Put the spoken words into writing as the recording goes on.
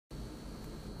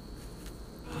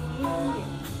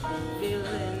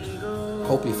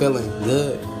hope you're feeling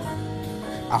good.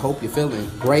 I hope you're feeling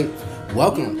great.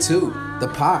 Welcome to the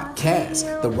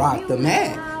podcast, the Rock the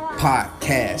Mad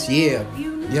podcast. Yeah,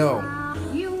 yo.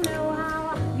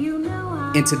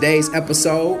 In today's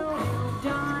episode,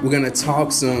 we're going to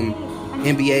talk some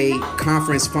NBA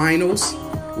conference finals.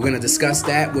 We're going to discuss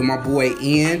that with my boy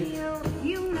Ian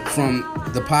from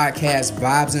the podcast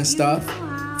Vibes and Stuff.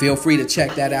 Feel free to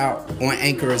check that out on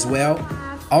Anchor as well.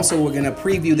 Also, we're going to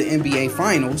preview the NBA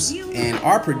Finals and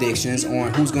our predictions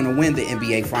on who's going to win the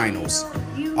NBA Finals.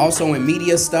 Also, in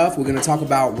media stuff, we're going to talk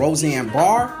about Roseanne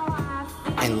Barr.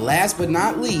 And last but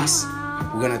not least,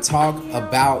 we're going to talk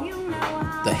about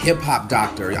the hip-hop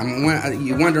doctor.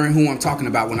 You're wondering who I'm talking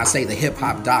about when I say the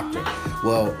hip-hop doctor.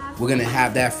 Well, we're going to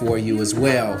have that for you as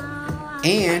well.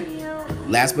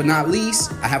 And last but not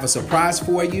least, I have a surprise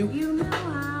for you.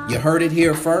 You heard it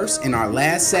here first in our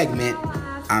last segment.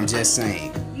 I'm just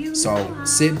saying. So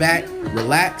sit back,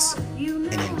 relax,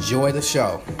 and enjoy the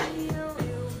show.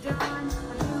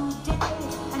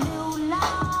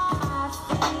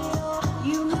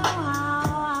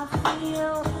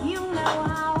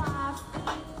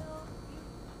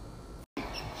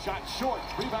 Shot short,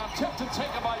 rebound tipped and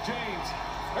taken by James.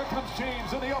 Here comes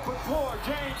James in the open floor.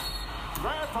 James,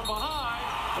 grab from behind,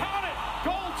 count it,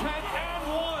 goaltend and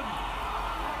one.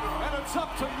 And it's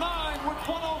up to 9 with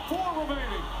 1:04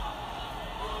 remaining.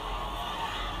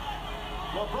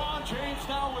 LeBron James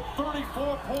now with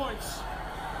 34 points.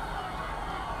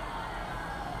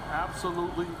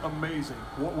 Absolutely amazing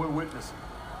what we're witnessing.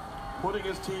 Putting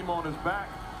his team on his back,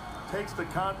 takes the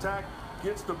contact,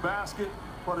 gets the basket.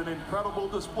 What an incredible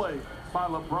display by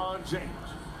LeBron James.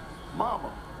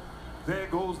 Mama, there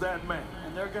goes that man.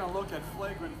 And they're going to look at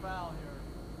flagrant foul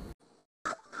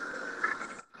here.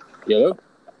 Hello.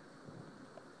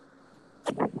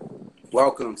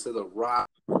 Welcome to the Rock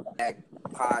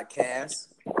podcast.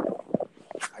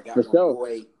 I got my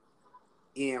boy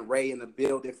Ian Ray in the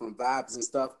building from Vibes and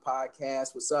Stuff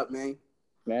podcast. What's up, man?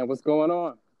 Man, what's going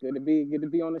on? Good to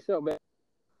be on the show, man.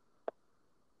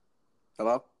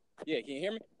 Hello? Yeah, can you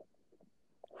hear me?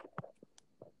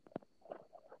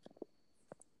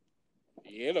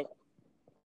 Hello.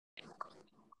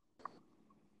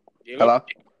 Hello?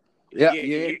 Yeah.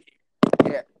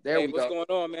 There hey, we what's go. What's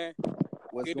going on, man?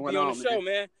 What's Good going to be on the show,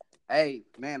 man. Hey,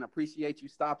 man, appreciate you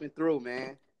stopping through,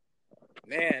 man.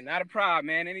 Man, not a problem,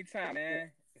 man. Anytime,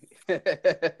 man.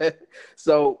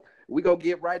 So we gonna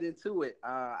get right into it.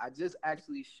 I just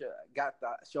actually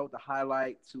showed the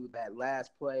highlight to that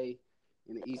last play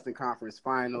in the Eastern Conference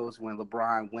Finals when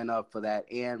LeBron went up for that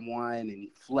and one and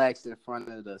he flexed in front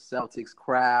of the Celtics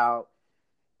crowd.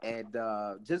 And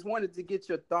just wanted to get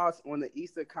your thoughts on the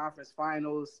Eastern Conference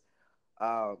Finals.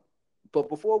 But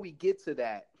before we get to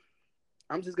that,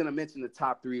 I'm just going to mention the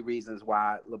top 3 reasons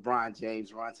why LeBron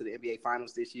James' run to the NBA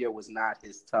Finals this year was not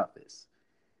his toughest.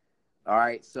 All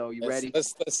right, so you ready?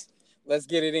 Let's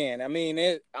get it in. I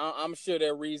mean, I'm sure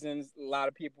there are reasons a lot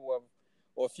of people have,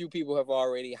 or a few people have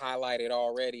already highlighted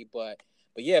already. But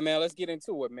yeah, man, let's get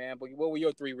into it, man. But what were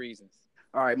your 3 reasons?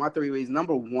 All right, my 3 reasons.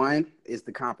 Number 1 is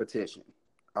the competition.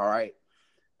 All right.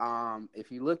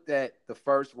 If you looked at the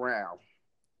first round,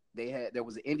 there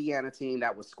was an Indiana team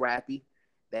that was scrappy,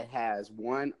 that has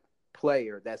one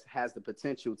player that has the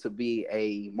potential to be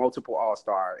a multiple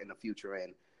All-Star in the future,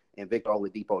 and Victor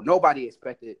Oladipo. Nobody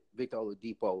expected Victor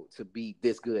Oladipo to be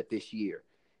this good this year,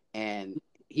 and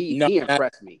he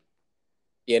impressed me.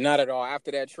 Yeah, not at all.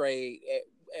 After that trade,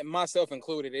 and myself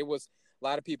included, it was a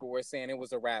lot of people were saying it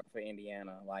was a wrap for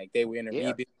Indiana. Like they were in a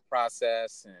rebuild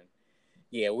process, and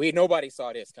nobody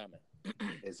saw this coming.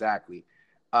 Exactly.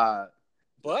 But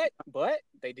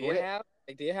they did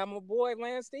have my boy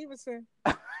Lance Stephenson.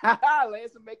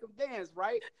 Lance will make him dance,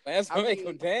 right? Make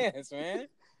him dance, man.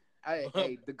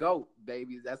 Hey, the GOAT,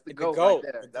 baby. That's the GOAT right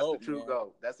there. That's the true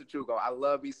GOAT. That's the true GOAT. I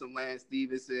love me some Lance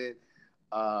Stephenson.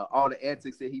 All the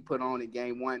antics that he put on in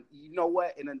game 1. You know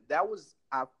what? And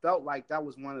I felt like that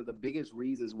was one of the biggest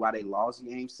reasons why they lost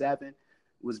game 7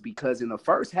 was because in the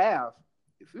first half,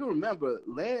 if you remember,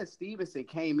 Lance Stephenson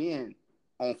came in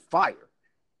on fire.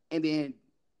 And then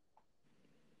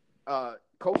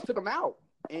coach took him out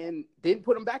and didn't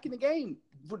put him back in the game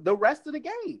for the rest of the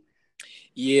game.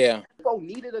 Yeah. People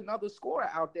needed another scorer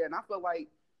out there. And I feel like,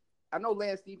 I know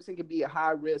Lance Stephenson can be a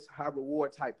high risk, high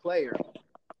reward type player,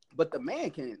 but the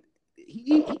man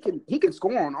he can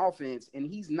score on offense, and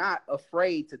he's not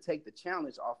afraid to take the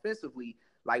challenge offensively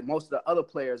like most of the other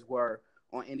players were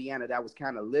on Indiana that was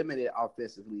kind of limited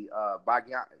offensively.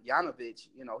 Bogdanovic,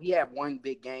 he had one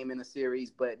big game in the series,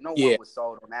 but no one was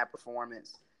sold on that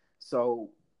performance. So,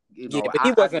 but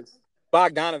he wasn't.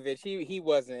 Bogdanovich,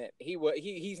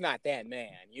 he's not that man.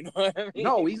 You know what I mean?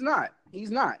 No, he's not.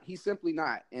 He's not. He's simply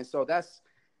not. And so that's,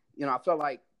 I felt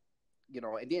like,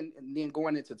 and then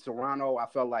going into Toronto, I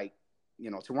felt like,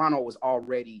 Toronto was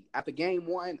already after game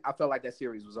one. I felt like that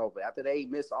series was over after they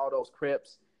missed all those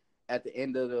crips at the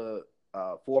end of the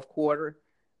fourth quarter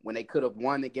when they could have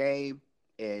won the game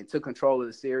and took control of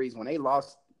the series. When they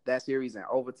lost that series and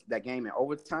that game in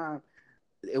overtime,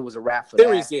 it was a wrap for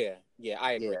series. That. Yeah,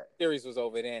 I agree. Yeah. Series was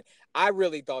over then. I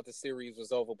really thought the series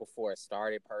was over before it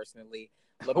started. Personally,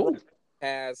 LeBron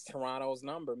has Toronto's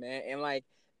number, man, and like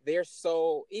they're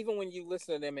so. Even when you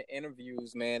listen to them in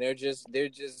interviews, man, they're just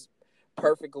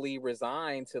perfectly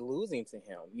resigned to losing to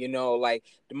him. Like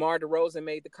DeMar DeRozan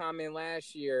made the comment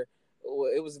last year.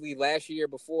 It was the last year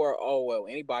before. Oh well,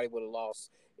 anybody would have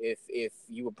lost if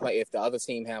the other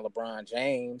team had LeBron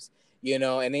James.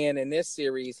 And then in this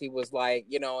series, he was like,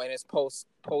 in his post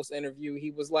interview,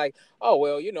 he was like, oh,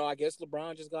 well, I guess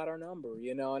LeBron just got our number,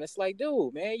 and it's like,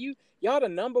 dude, man, y'all the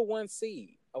number one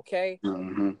seed. Okay.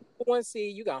 Mm-hmm. One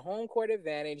seed, you got home court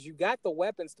advantage. You got the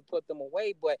weapons to put them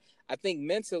away. But I think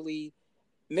mentally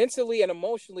and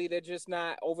emotionally, they're just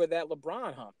not over that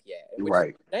LeBron hump yet. Which right.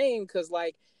 is a shame because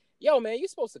like, yo, man, you're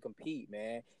supposed to compete,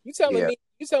 man. You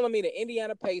telling me the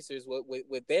Indiana Pacers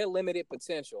with their limited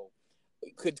potential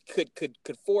could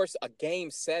force a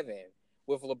game 7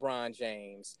 with LeBron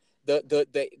James.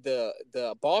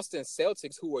 The Boston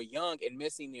Celtics, who are young and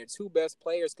missing their 2 best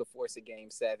players, could force a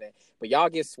game 7. But y'all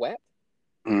get swept.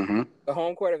 Mm-hmm. The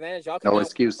home court advantage. Y'all no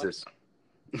excuses.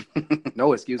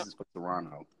 No excuses for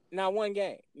Toronto. Not one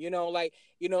game, and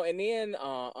then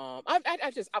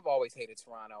I've always hated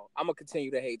Toronto. I'm gonna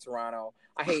continue to hate Toronto.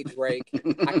 I hate Drake.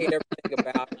 I hate everything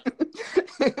about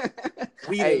it.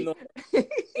 We say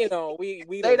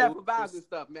that for vibes and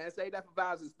stuff, man. Say that for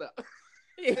vibes and stuff.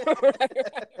 Right.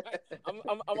 I'm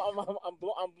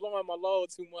blowing my load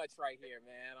too much right here,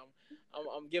 man.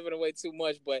 I'm giving away too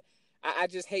much, but I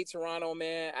just hate Toronto,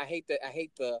 man. I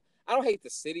don't hate the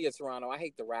city of Toronto. I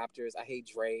hate the Raptors. I hate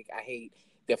Drake. I hate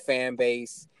the fan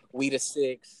base. We the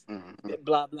 6. Mm-hmm.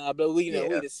 Blah blah blah. We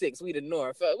we the 6. We the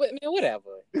North. Man,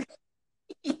 whatever.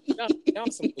 Y'all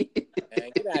some man.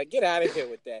 Get out of here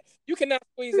with that. You cannot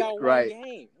squeeze out one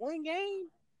game. One game.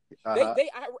 Uh-huh.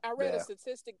 I read a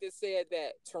statistic that said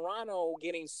that Toronto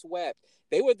getting swept,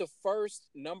 they were the first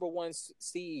number 1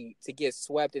 seed to get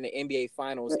swept in the NBA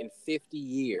Finals in 50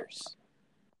 years.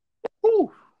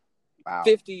 Ooh. Wow.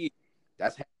 50 years.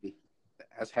 That's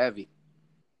heavy.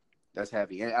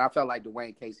 And I felt like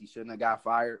Dwayne Casey shouldn't have got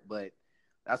fired, but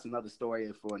that's another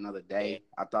story for another day.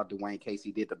 I thought Dwayne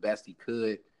Casey did the best he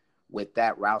could with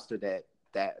that roster that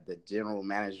the general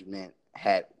management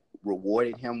had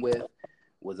rewarded him with.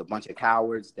 Was a bunch of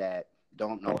cowards that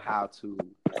don't know how to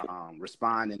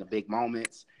respond in the big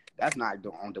moments. That's not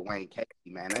on Dwayne Casey,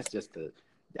 man. That's just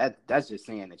that's just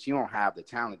saying that you don't have the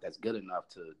talent that's good enough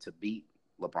to beat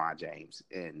LeBron James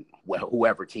and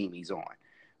whoever team he's on.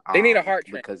 They need a heart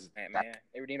transplant, man.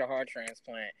 They need a heart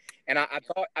transplant. And I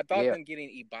thought them getting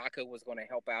Ibaka was going to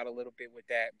help out a little bit with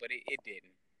that, but it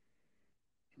didn't.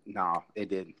 No, it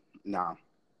didn't. No.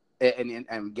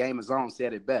 And Game of Zone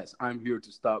said it best. I'm here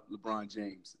to stop LeBron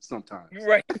James sometimes.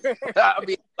 Right. I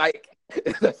mean, like,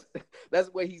 that's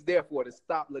what he's there for, to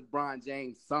stop LeBron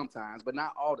James sometimes, but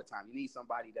not all the time. You need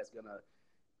somebody that's going to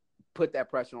put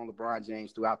that pressure on LeBron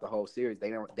James throughout the whole series.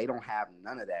 They don't have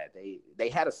none of that. They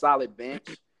had a solid bench,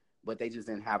 but they just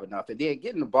didn't have enough. And then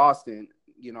getting to Boston,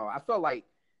 I felt like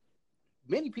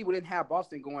many people didn't have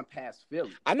Boston going past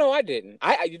Philly. I know I didn't.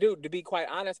 I do, to be quite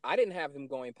honest, I didn't have them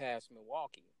going past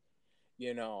Milwaukee.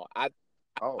 I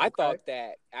thought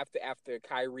that after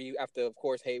Kyrie, of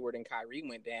course Hayward and Kyrie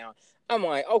went down, I'm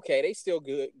like, okay, they still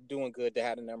doing good to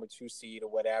have the number 2 seed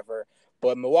or whatever.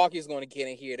 But Milwaukee's going to get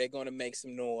in here. They're going to make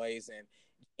some noise, and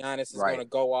Giannis is going to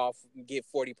go off and get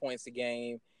 40 points a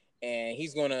game, and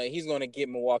he's going to get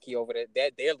Milwaukee over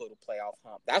their little playoff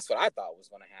hump. That's what I thought was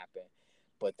going to happen.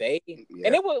 But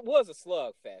and it was a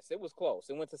slugfest. It was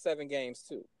close. It went to 7 games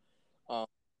too.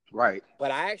 Right.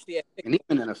 But I actually and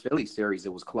even in the Philly series,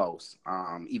 it was close.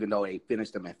 Even though they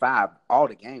finished them in 5, all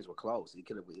the games were close. It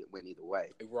could have went either way.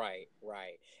 Right.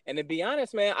 And to be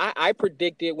honest, man, I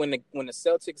predicted when the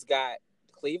Celtics got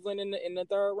Cleveland in the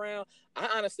 3rd round, I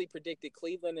honestly predicted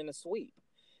Cleveland in a sweep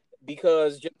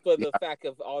because just for the fact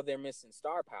of all their missing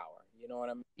star power. You know what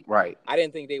I mean? Right. I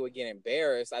didn't think they would get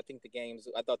embarrassed. I thought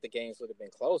the games would have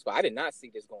been close, but I did not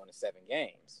see this going to 7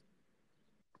 games.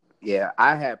 Yeah,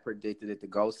 I had predicted it to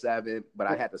go 7, but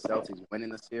I had the Celtics winning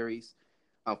the series.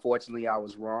 Unfortunately, I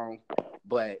was wrong.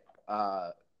 But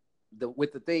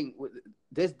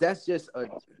that's just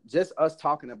us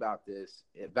talking about this.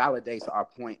 It validates our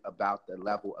point about the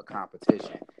level of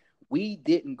competition. We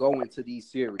didn't go into these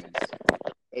series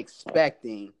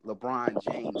expecting LeBron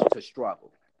James to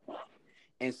struggle.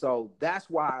 And so that's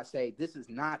why I say this is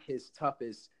not his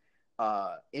toughest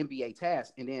NBA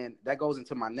task. And then that goes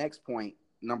into my next point,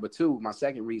 number 2, my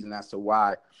second reason as to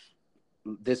why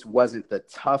this wasn't the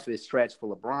toughest stretch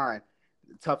for LeBron,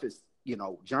 the toughest,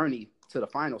 journey to the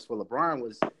finals for LeBron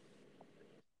was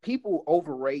people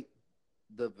overrate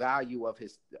the value of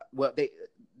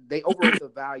they overrate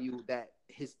the value that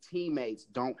his teammates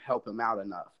don't help him out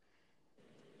enough.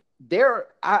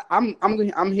 I'm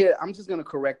just gonna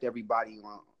correct everybody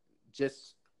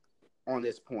on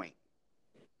this point.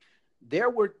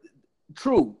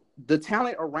 The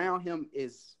talent around him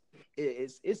is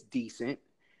decent,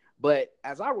 but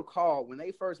as I recall, when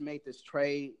they first made this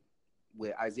trade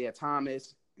with Isaiah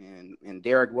Thomas and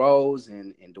Derrick Rose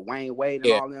and Dwayne Wade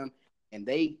and all them, and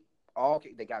they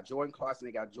got Jordan Clarkson,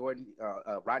 they got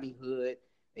Rodney Hood,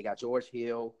 they got George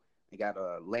Hill, they got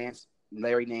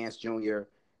Larry Nance Jr.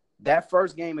 That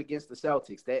first game against the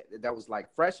Celtics, that was like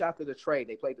fresh after the trade.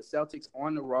 They played the Celtics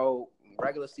on the road,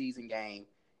 regular season game,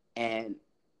 and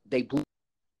they blew.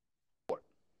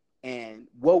 And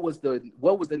what was the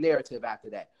narrative after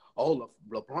that? Oh,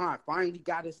 LeBron finally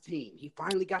got his team. He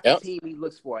finally got the team he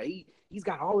looks for. He's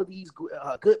got all of these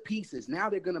good pieces. Now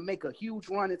they're gonna make a huge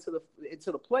run into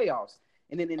the playoffs,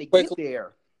 and then they get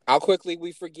there. How quickly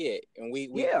we forget, and we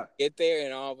get there,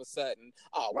 and all of a sudden,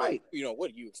 what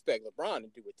do you expect LeBron to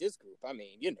do with this group? I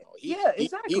mean,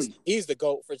 exactly. He's the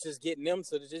GOAT for just getting them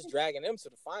just dragging them to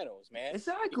the finals, man.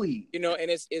 Exactly. And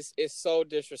it's so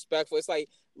disrespectful. It's like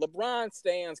LeBron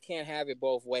stans can't have it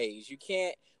both ways. You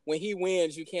can't, when he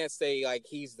wins, you can't say like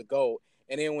he's the GOAT,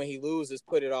 and then when he loses,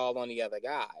 put it all on the other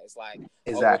guys. Like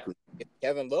exactly. If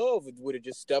Kevin Love would have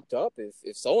just stepped up,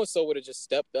 if so and so would have just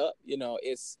stepped up,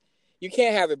 you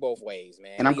can't have it both ways,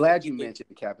 man. And I'm glad you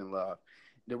mentioned Kevin Love.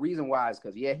 The reason why is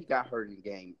because, he got hurt in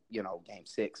game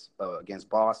 6 against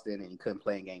Boston, and he couldn't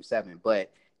play in game 7.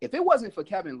 But if it wasn't for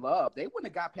Kevin Love, they wouldn't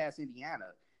have got past Indiana.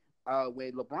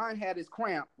 When LeBron had his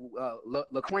cramp,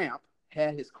 LeCramp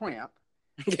had his cramp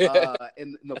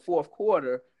in the fourth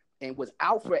quarter and was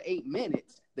out for 8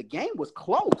 minutes, the game was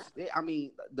close. I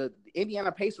mean, the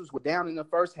Indiana Pacers were down in the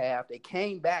first half. They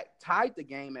came back, tied the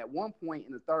game at one point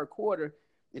in the third quarter.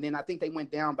 And then I think they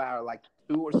went down by like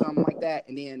 2 or something like that.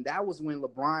 And then that was when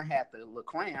LeBron had the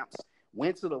cramps,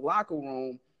 went to the locker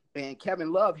room, and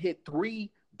Kevin Love hit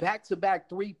 3 back-to-back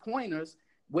 3-pointers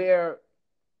and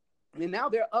now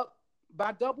they're up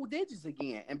by double digits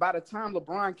again. And by the time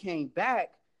LeBron came back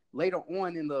later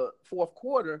on in the fourth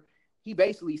quarter, he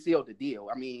basically sealed the deal.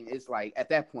 I mean, it's like at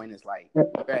that point, it's like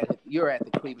you're at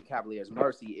the Cleveland Cavaliers'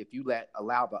 mercy if you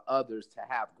allow the others to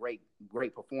have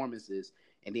great performances,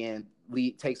 and then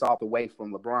takes off away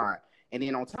from LeBron. And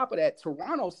then on top of that,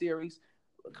 Toronto series,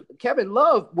 Kevin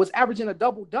Love was averaging a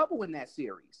double-double in that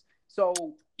series. So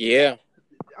yeah,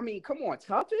 I mean, come on,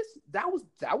 toughest? That was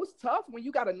tough when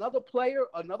you got another player,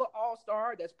 another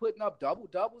all-star that's putting up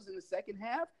double-doubles in the second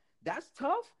half. That's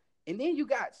tough. And then you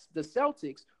got the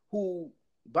Celtics, who,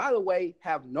 by the way,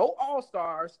 have no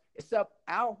all-stars except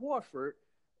Al Horford,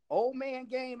 old man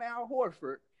game Al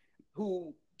Horford,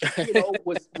 who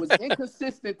was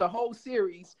inconsistent the whole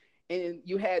series. And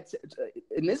you had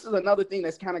and this is another thing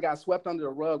that's kind of got swept under the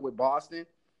rug with Boston,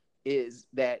 is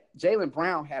that Jaylen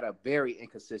Brown had a very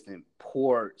inconsistent,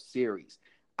 poor series.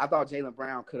 I thought Jaylen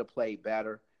Brown could have played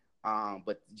better.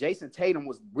 But Jason Tatum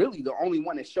was really the only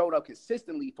one that showed up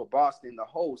consistently for Boston the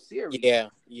whole series. Yeah.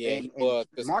 And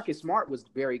Marcus Smart was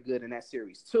very good in that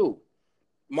series too.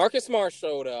 Marcus Smart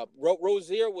showed up.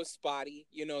 Rozier was spotty.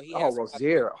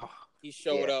 Rozier. He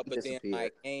showed up, but then I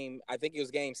think it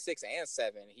was game 6 and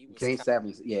 7. He was game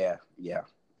 7. Yeah.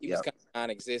 He was kind of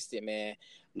non-existent, man.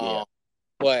 Yeah.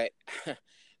 But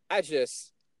I'm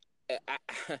just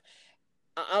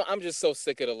so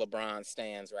sick of the LeBron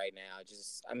stands right now.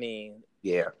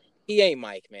 He ain't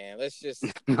Mike, man. Let's just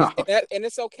no. And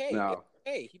it's okay. No.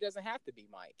 Hey, he doesn't have to be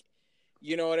Mike.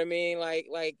 You know what I mean?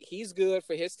 Like he's good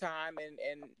for his time,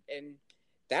 and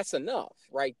that's enough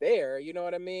right there. You know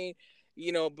what I mean?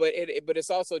 But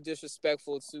it's also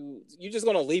disrespectful to, you're just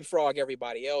gonna leapfrog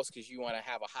everybody else because you want to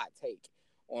have a hot take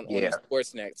on the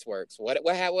sports networks.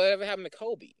 Whatever happened to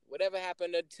Kobe? Whatever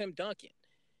happened to Tim Duncan?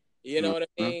 You know what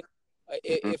I mean?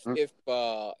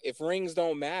 If rings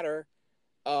don't matter,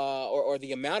 or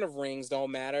the amount of rings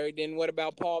don't matter, then what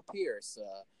about Paul Pierce?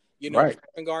 Right.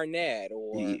 Kevin Garnett,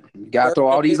 or you got to throw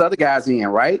all these other guys in,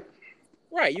 right?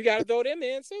 Right, you got to throw them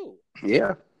in too.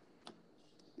 Yeah.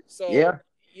 So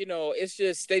it's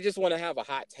just they just want to have a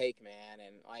hot take, man.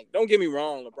 And like, don't get me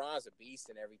wrong, LeBron's a beast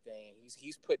and everything.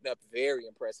 He's putting up very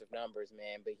impressive numbers,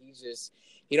 man. But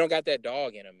he don't got that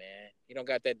dog in him, man. He don't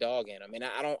got that dog in him. And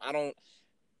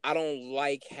I don't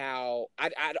like how I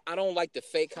don't like the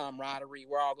fake camaraderie.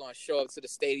 We're all gonna show up to the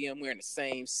stadium wearing the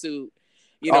same suit.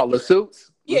 The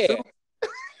suits. Yeah.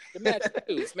 The matching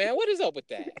suits, man. What is up with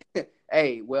that?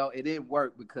 Hey, well, it didn't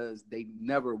work because they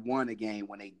never won a game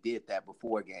when they did that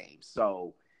before games.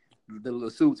 So the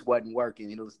suits wasn't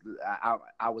working.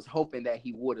 I was hoping that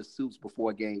he wore the suits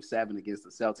before Game 7 against the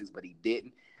Celtics, but he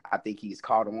didn't. I think he's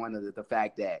caught on to the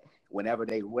fact that whenever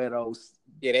they wear those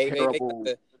terrible...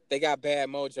 They got bad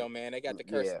mojo, man. They got the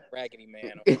curse of Raggedy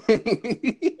Man.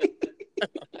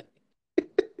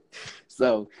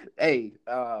 So, hey,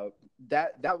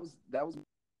 that was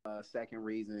second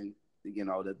reason,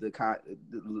 number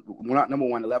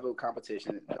one, the level of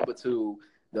competition. Number two,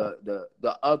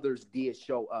 the others did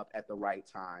show up at the right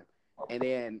time. And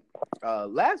then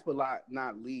last but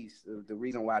not least, the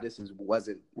reason why this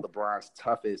wasn't LeBron's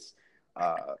toughest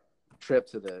trip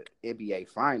to the NBA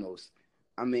Finals,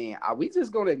 I mean, are we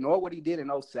just going to ignore what he did in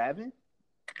 2007?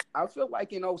 I feel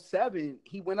like in 2007,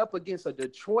 he went up against a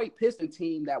Detroit Pistons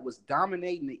team that was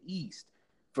dominating the East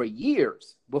for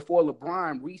years before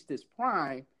LeBron reached his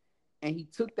prime, and he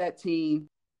took that team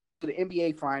to the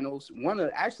NBA Finals. One of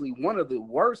the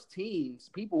worst teams.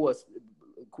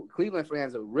 Cleveland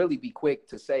fans will really be quick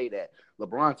to say that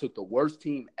LeBron took the worst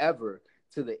team ever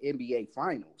to the NBA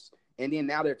Finals. And then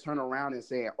now they're turning around and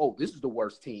saying, oh, this is the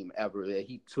worst team ever that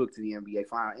he took to the NBA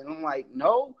Finals. And I'm like,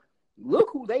 no, look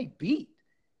who they beat.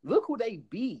 Look who they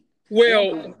beat.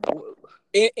 Well,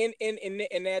 in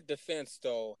that defense,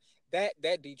 though,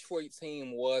 that Detroit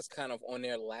team was kind of on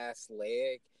their last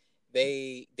leg.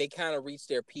 They kind of reached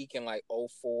their peak in like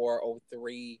 2004,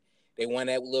 2003. They won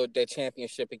that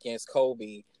championship against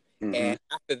Kobe. Mm-hmm. And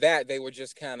after that, they were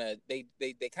just kind of they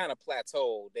kind of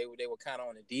plateaued. They were kind of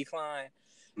on a decline.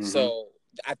 Mm-hmm. So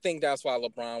I think that's why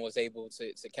LeBron was able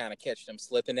to kind of catch them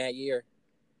slipping that year.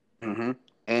 Mm-hmm.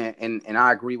 And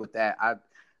I agree with that.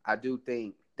 I do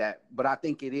think that, but I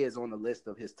think it is on the list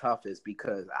of his toughest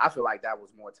because I feel like that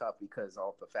was more tough because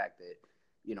of the fact that,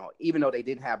 even though they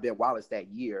didn't have Ben Wallace that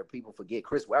year, people forget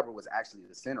Chris Webber was actually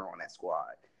the center on that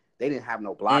squad. They didn't have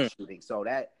no block shooting. So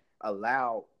that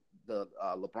allowed the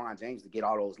LeBron James to get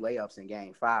all those layups in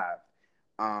Game 5.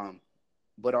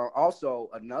 But also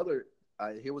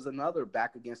here was another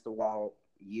back against the wall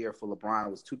year for LeBron.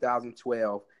 It was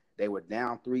 2012. They were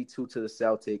down 3-2 to the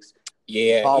Celtics.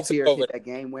 Yeah, Paul Pierce hit that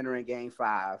game winner in Game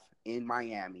 5 in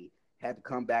Miami. Had to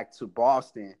come back to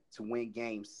Boston to win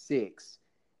Game 6.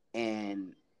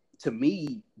 And to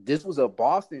me, this was a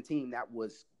Boston team that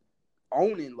was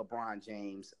owning LeBron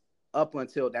James up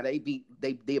until that they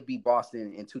beat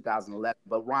Boston in 2011.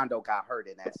 But Rondo got hurt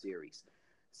in that series,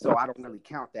 so I don't really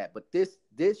count that. But this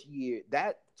year,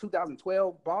 that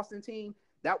 2012 Boston team,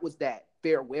 that was that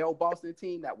farewell Boston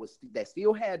team that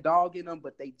still had dog in them,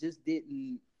 but they just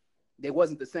didn't. They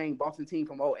wasn't the same Boston team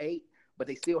from 2008, but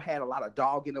they still had a lot of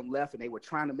dog in them left, and they were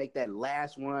trying to make that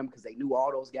last run because they knew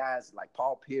all those guys like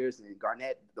Paul Pierce and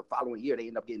Garnett. The following year, they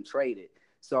ended up getting traded.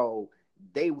 So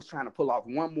they was trying to pull off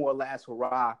one more last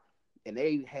hurrah, and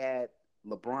they had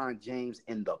LeBron James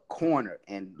in the corner,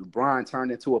 and LeBron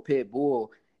turned into a pit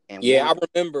bull. And I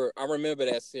remember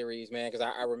that series, man, because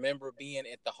I remember being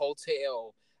at the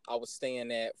hotel I was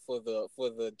staying at for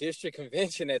the district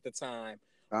convention at the time.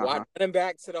 Running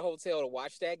back to the hotel to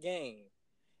watch that game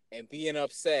and being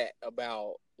upset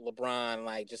about LeBron,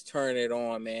 like, just turning it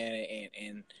on, man,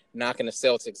 and knocking the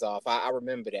Celtics off. I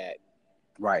remember that.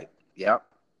 Right. Yep.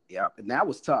 And that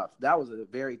was tough. That was a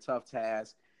very tough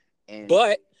task.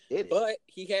 But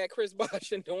he had Chris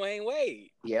Bosh and Dwayne Wade.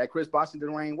 Yeah, Chris Bosh and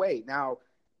Dwayne Wade. Now,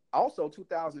 also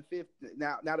 2015.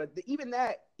 Now even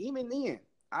then,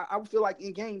 I feel like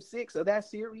in Game 6 of that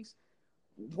series,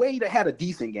 Wade had a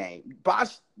decent game.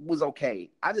 Bosh was okay.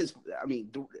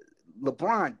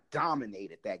 LeBron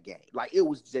dominated that game. Like, it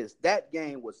was just, that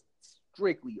game was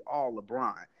strictly all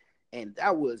LeBron. And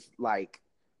that was like,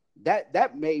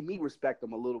 that made me respect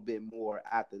him a little bit more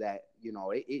after that. He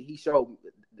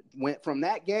went from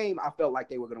that game, I felt like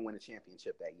they were going to win a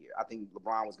championship that year. I think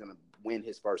LeBron was going to win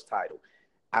his first title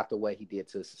after what he did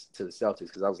to the Celtics,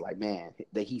 because I was like, man,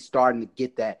 that he's starting to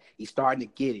get that. He's starting to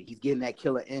get it. He's getting that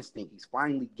killer instinct. He's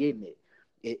finally getting it.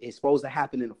 It's supposed to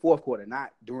happen in the fourth quarter,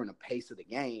 not during the pace of the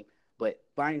game, but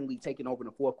finally taking over in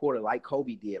the fourth quarter like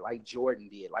Kobe did, like Jordan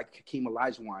did, like Hakeem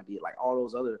Olajuwon did, like all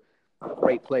those other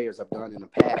great players have done in the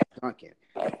past, Duncan.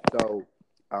 So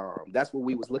that's what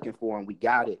we was looking for, and we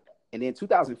got it. And then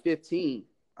 2015,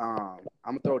 I'm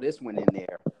going to throw this one in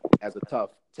there. as a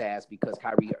tough task because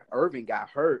Kyrie Irving got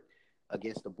hurt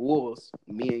against the Bulls.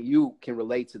 Me and you can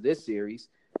relate to this series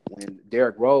when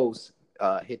Derrick Rose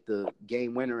hit the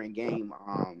game winner in game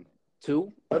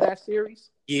 2 of that series.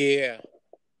 Yeah.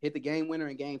 Hit the game winner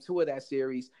in game 2 of that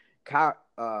series.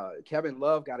 Kevin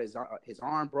Love got his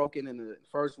arm broken in the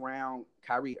first round.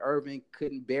 Kyrie Irving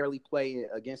couldn't barely play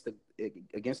against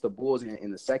the Bulls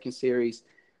in the second series.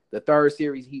 The third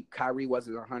series, Kyrie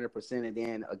wasn't 100%, and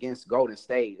then against Golden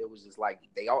State, it was just like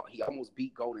he almost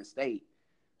beat Golden State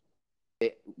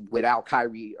without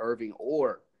Kyrie Irving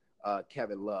or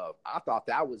Kevin Love. I thought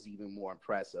that was even more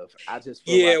impressive. I just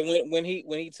feel like when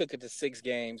he took it to 6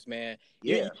 games, man.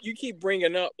 Yeah, you keep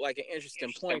bringing up like an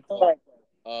interesting point.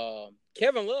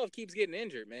 Kevin Love keeps getting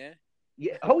injured, man.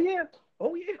 Yeah. Oh yeah.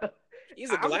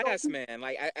 He's a glass man.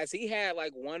 Like as he had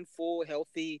like one full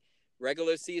healthy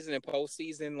regular season and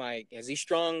postseason, like has he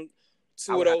strung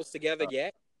 2 of those together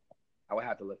yet? I would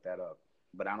have to look that up,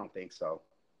 but I don't think so.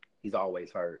 He's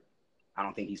always hurt. I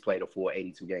don't think he's played a full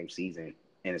 82-game season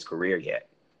in his career yet.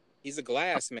 He's a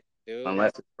glass man, dude.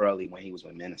 Unless it's early when he was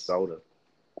with Minnesota.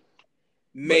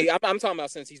 I'm talking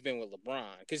about since he's been with LeBron.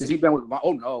 Since he's been with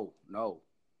LeBron? Oh no.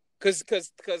 Because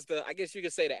I guess you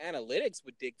could say the analytics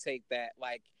would dictate that,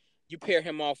 like, you pair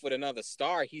him off with another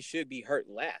star, he should be hurt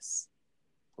less.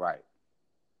 Right.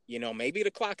 You know, maybe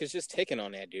the clock is just ticking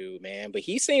on that dude, man. But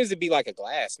he seems to be like a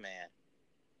glass man.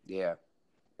 Yeah,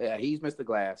 he's Mr.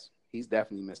 Glass. He's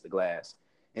definitely Mr. Glass.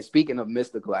 And speaking of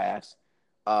Mr. Glass,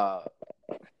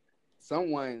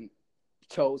 someone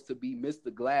chose to be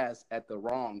Mr. Glass at the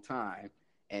wrong time,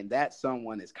 and that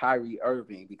someone is Kyrie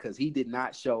Irving because he did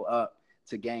not show up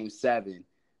to Game 7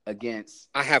 against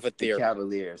the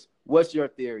Cavaliers. What's your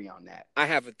theory on that? I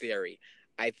have a theory.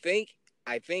 I think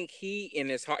he in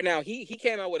his heart. Now he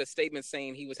came out with a statement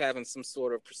saying he was having some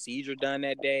sort of procedure done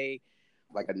that day,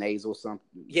 like a nasal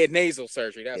something. Yeah, nasal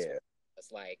surgery. That's what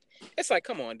it's like.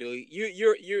 Come on, dude.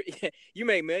 You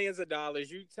make millions of dollars.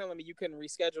 You telling me you couldn't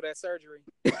reschedule that surgery?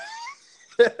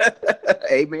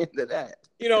 Amen to that.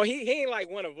 You know, he ain't like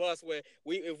one of us where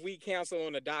if we cancel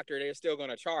on the doctor, they're still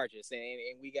gonna charge us, and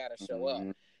we gotta show up.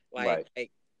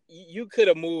 Like you could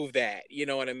have moved that. You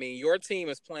know what I mean? Your team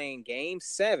is playing Game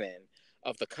 7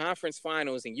 of the conference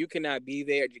finals, and you cannot be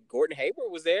there. Gordon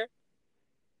Hayward was there.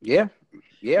 Yeah,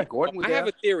 Gordon was there. I have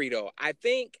a theory though. I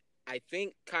think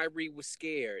Kyrie was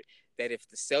scared that if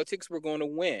the Celtics were going to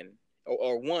win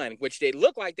or won, which they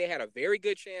looked like they had a very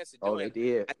good chance of doing. Oh, they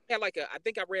did. I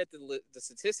think I read the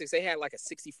statistics. They had like a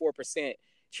 64%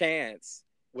 chance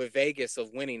with Vegas of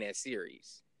winning that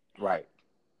series. Right.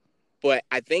 But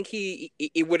I think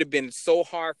it would have been so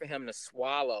hard for him to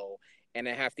swallow and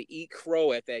to have to eat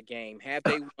crow at that game had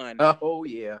they won. Oh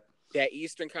yeah. That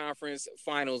Eastern Conference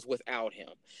Finals without him,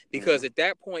 because at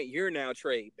that point you're now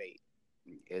trade bait.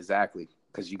 Exactly,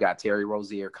 because you got Terry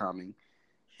Rozier coming,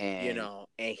 and you know,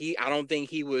 and I don't think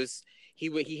he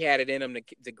had it in him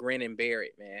to grin and bear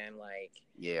it, man. Like,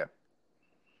 yeah,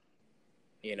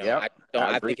 you know,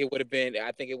 I think it would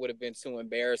have been too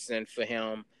embarrassing for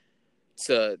him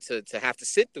to have to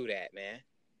sit through that, man.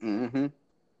 Mm-hmm.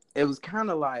 It was kind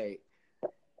of like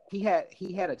he had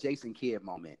a Jason Kidd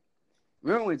moment.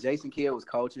 Remember when Jason Kidd was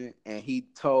coaching and he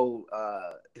told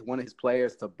one of his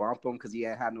players to bump him because he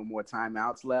had no more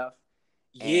timeouts left?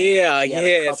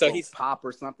 Yeah. So he's pop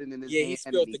or something in his hand. He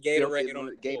spilled the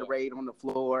Gatorade on the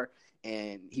floor,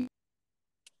 and he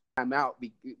timeout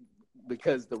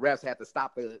because the refs had to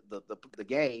stop the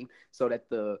game so that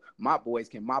the mop boys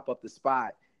can mop up the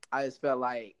spot. I just felt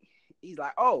like he's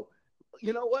like, oh,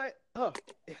 you know what? Oh,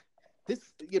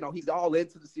 this, you know, he's all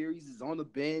into the series. He's on the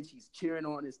bench. He's cheering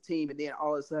on his team. And then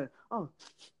all of a sudden,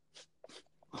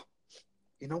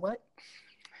 you know what?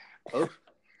 Oh,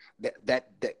 that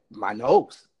my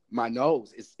nose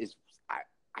is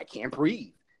I can't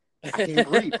breathe. I can't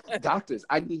breathe. Doctors,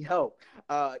 I need help.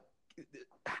 I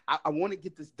want to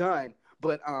get this done,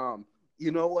 but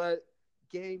you know what?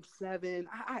 Game 7,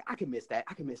 I can miss that.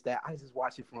 I just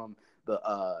watch it from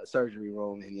the surgery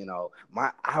room, and you know,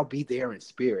 I'll be there in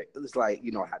spirit. It's like,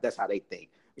 you know, that's how they think.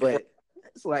 But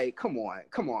it's like, come on,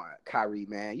 Kyrie,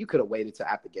 man, you could have waited till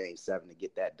after Game 7 to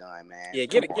get that done, man. Yeah,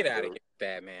 get out of here with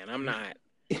that, man. I'm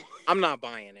not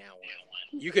buying that one.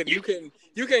 You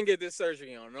can get this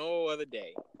surgery on no other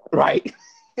day. Right.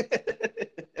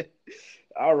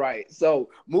 All right. So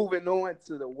moving on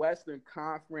to the Western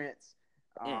Conference.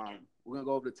 We're gonna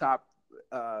go over the top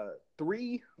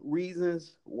 3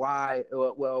 reasons why.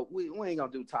 Well, we ain't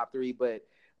gonna do top 3, but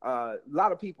a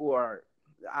lot of people are.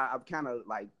 I've kind of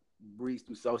like breezed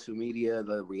through social media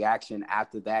the reaction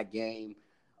after that game,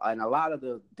 and a lot of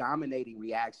the dominating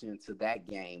reaction to that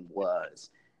game was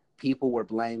people were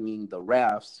blaming the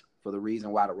refs for the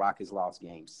reason why the Rockets lost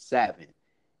Game 7.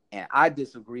 And I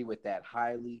disagree with that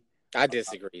highly. I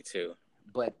disagree too.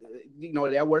 But,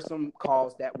 there were some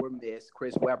calls that were missed.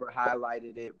 Chris Webber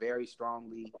highlighted it very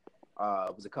strongly.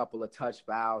 It was a couple of touch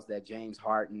fouls that James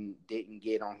Harden didn't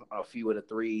get on a few of the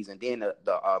threes. And then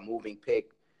the moving pick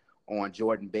on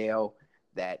Jordan Bell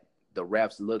that the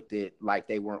refs looked at like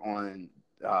they were on,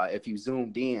 if you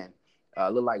zoomed in,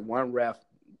 looked like one ref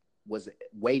was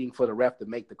waiting for the ref to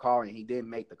make the call, and he didn't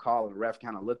make the call, and the ref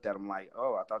kind of looked at him like,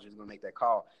 oh, I thought you was going to make that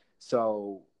call.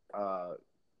 So,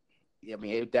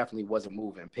 it definitely was a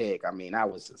moving pick.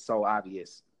 That was so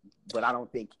obvious. But I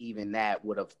don't think even that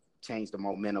would have changed the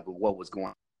momentum of what was going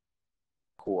on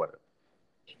in the quarter.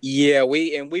 Yeah,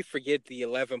 we forget the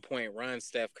 11-point run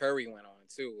Steph Curry went on,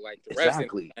 too. Like, the refs didn't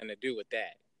have nothing to do with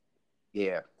that.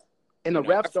 Yeah. And the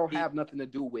refs don't have nothing to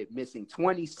do with missing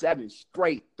 27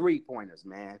 straight three-pointers,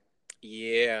 man.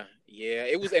 Yeah.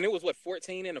 It was what,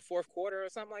 14 in the fourth quarter or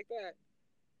something like that?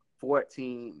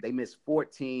 14. They missed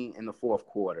 14 in the fourth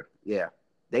quarter. Yeah.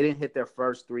 They didn't hit their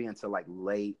first three until like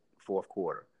late fourth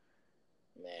quarter.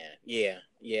 Man, yeah.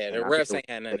 The refs ain't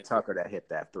had nothing. Tucker that hit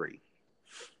that three.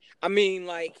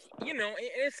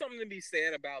 It's something to be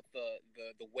said about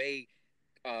the way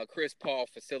Chris Paul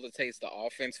facilitates the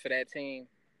offense for that team.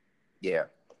 Yeah.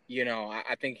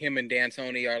 I think him and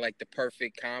D'Antoni are like the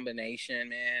perfect combination,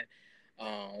 man.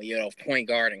 Point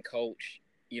guard and coach.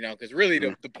 Because really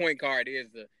the point guard is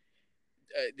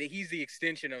he's the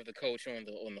extension of the coach on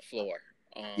the floor.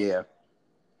 Yeah.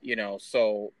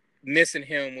 So missing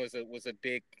him was a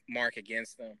big mark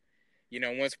against them.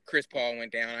 Once Chris Paul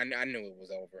went down, I knew it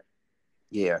was over.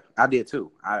 Yeah, I did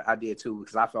too. I did too,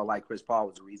 because I felt like Chris Paul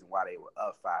was the reason why they were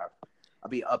up 5.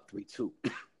 Up 3-2.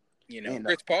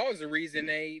 Chris Paul is the reason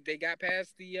they got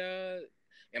past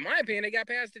in my opinion, they got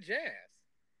past the Jazz.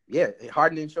 Yeah,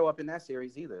 Harden didn't show up in that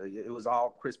series either. It was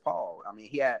all Chris Paul.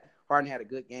 Harden had a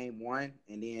good game 1,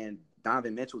 and then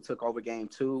Donovan Mitchell took over game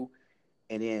 2,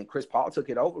 and then Chris Paul took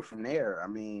it over from there.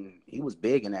 He was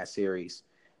big in that series.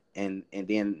 And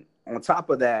then on top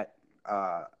of that,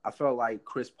 I felt like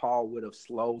Chris Paul would have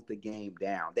slowed the game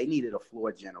down. They needed a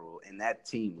floor general, and that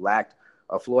team lacked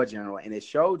a floor general. And it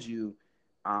showed you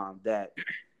that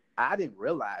I didn't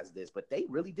realize this, but they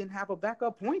really didn't have a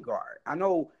backup point guard. I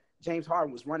know James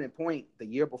Harden was running point the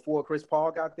year before Chris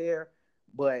Paul got there,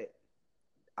 but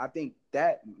I think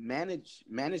that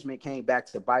management came back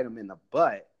to bite them in the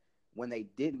butt when they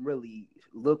didn't really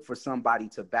look for somebody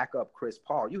to back up Chris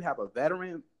Paul. You have a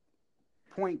veteran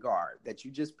point guard that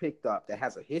you just picked up that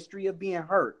has a history of being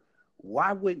hurt.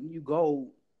 Why wouldn't you go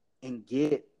and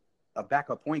get a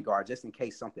backup point guard just in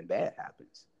case something bad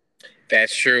happens?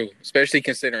 That's true, especially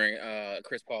considering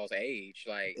Chris Paul's age.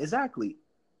 Like, exactly.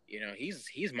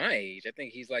 He's my age. I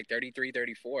think he's like 33,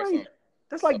 34 right. or something.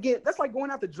 That's like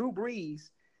going after Drew Brees.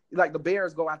 Like the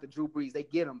Bears go after Drew Brees, they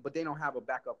get him, but they don't have a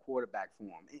backup quarterback for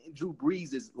him. And Drew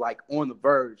Brees is like on the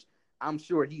verge. I'm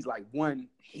sure he's like one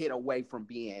hit away from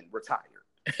being retired.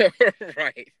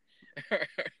 Right.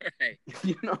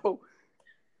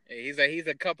 He's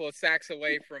a couple of sacks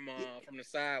away from the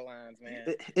sidelines,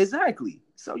 man. Exactly.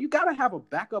 So you gotta have a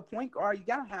backup point guard. You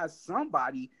gotta have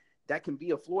somebody that can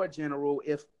be a floor general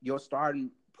if your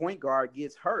starting point guard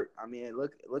gets hurt.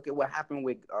 Look at what happened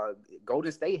with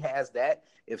Golden State has that.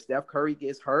 If Steph Curry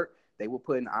gets hurt, they will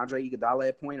put in Andre Iguodala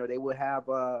at point, or they will have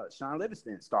Sean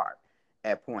Livingston start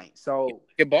at point. So look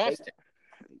at Boston.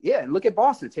 And look at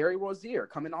Boston. Terry Rozier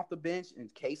coming off the bench in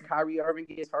case Kyrie Irving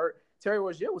gets hurt. Terry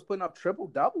Rozier was putting up triple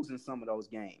doubles in some of those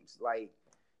games. Like,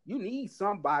 you need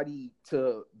somebody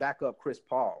to back up Chris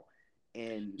Paul.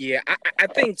 And I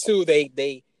think too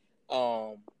they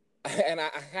and I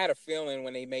had a feeling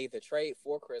when they made the trade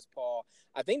for Chris Paul,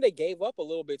 I think they gave up a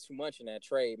little bit too much in that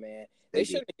trade, man. They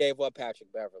shouldn't have gave up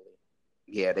Patrick Beverley.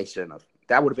 Yeah, they shouldn't have.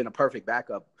 That would have been a perfect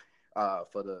backup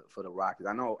for the Rockets.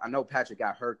 I know Patrick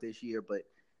got hurt this year, but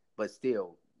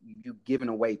still, you giving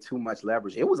away too much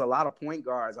leverage. It was a lot of point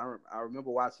guards. I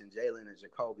remember watching Jalen and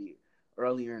Jacoby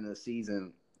earlier in the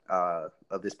season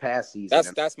of this past season.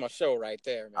 That's my show right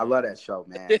there, man. I love that show,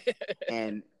 man.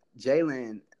 And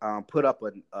Jalen put up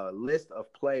a list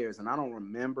of players, and I don't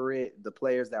remember the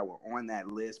players that were on that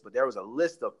list, but there was a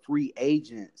list of free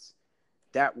agents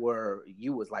that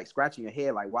you was like scratching your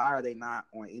head, like, why are they not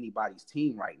on anybody's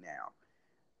team right now?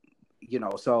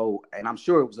 So, and I'm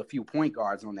sure it was a few point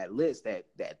guards on that list that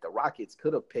the Rockets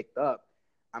could have picked up.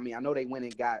 I know they went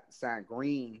and signed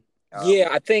Green.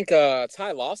 I think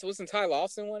Ty Lawson. Wasn't Ty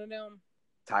Lawson one of them?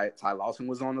 Ty Lawson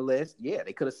was on the list. Yeah,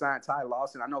 they could have signed Ty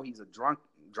Lawson. I know he's a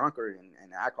drunkard and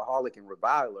an alcoholic and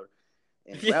reviler.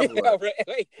 and reveler,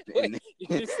 wait.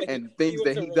 and things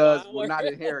that he does will not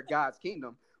inherit God's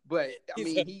kingdom. But I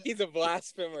mean, he's a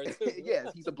blasphemer too. Yes,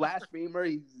 he's a blasphemer.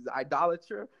 He's an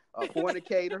idolater, a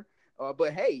fornicator.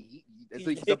 But hey,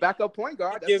 he's a backup point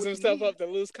guard. He gives himself up to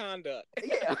loose conduct.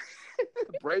 Yeah,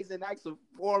 brazen acts of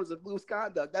forms of loose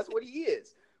conduct. That's what he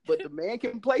is. But the man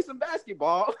can play some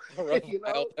basketball. You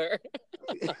know.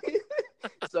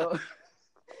 So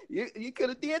you could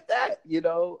have did that, you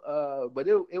know. But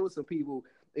it was some people.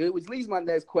 It leads my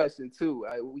next question too.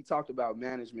 We talked about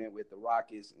management with the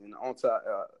Rockets, and on top,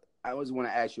 I always want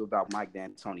to ask you about Mike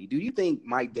D'Antoni. Do you think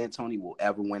Mike D'Antoni will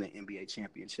ever win an NBA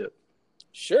championship?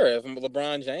 Sure, if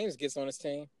LeBron James gets on his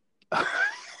team.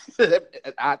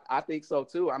 I think so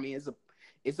too. I mean,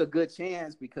 it's a good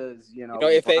chance because you know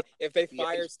if they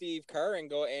fire Steve Kerr and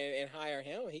go and hire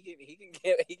him,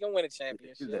 he can win a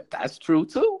championship. That's true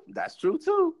too.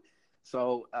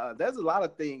 So there's a lot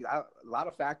of things, a lot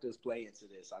of factors play into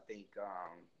this. I think.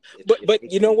 But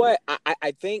you know what?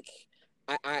 I think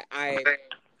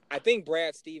I think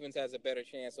Brad Stevens has a better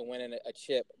chance of winning a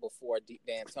chip before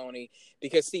D'Antoni,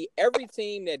 because see, every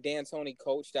team that D'Antoni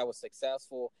coached that was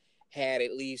successful had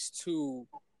at least two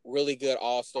really good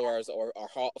All-Stars or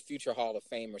future Hall of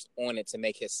Famers on it to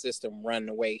make his system run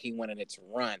the way he wanted it to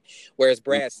run. Whereas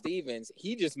Brad Stevens,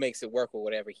 he just makes it work with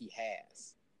whatever he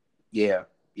has. Yeah,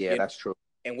 that's true.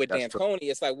 And with D'Antoni,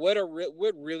 it's like, what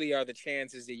really are the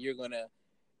chances that you're gonna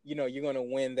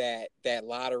win that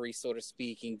lottery, so to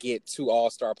speak, and get two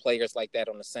all-star players like that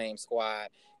on the same squad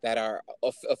that are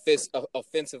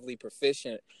offensively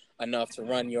proficient enough to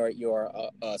run your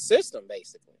system,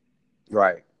 basically.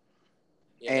 Right.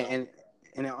 And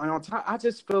on top, I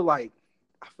feel like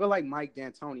Mike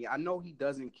D'Antoni, I know he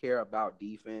doesn't care about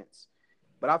defense,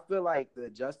 but I feel like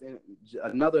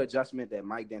another adjustment that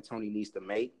Mike D'Antoni needs to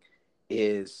make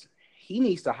is he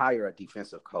needs to hire a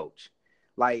defensive coach.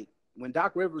 Like when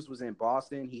Doc Rivers was in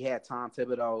Boston, he had Tom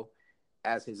Thibodeau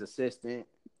as his assistant,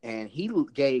 and he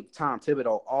gave Tom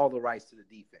Thibodeau all the rights to the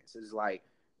defense. It's like,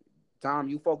 Tom,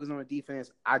 you focus on the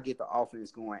defense, I get the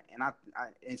offense going.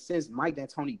 And since Mike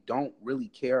D'Antoni don't really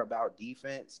care about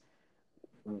defense,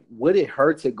 would it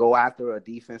hurt to go after a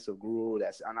defensive guru?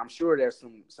 And I'm sure there's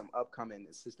some upcoming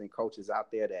assistant coaches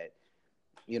out there that,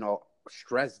 you know,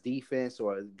 stress defense,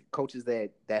 or coaches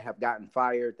that have gotten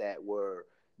fired that were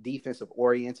defensive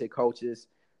oriented coaches,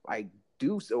 like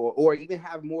do so, or even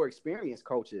have more experienced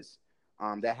coaches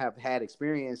that have had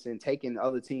experience in taking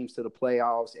other teams to the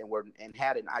playoffs and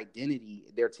had an identity.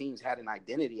 Their teams had an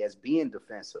identity as being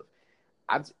defensive.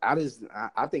 I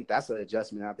think that's an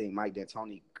adjustment I think Mike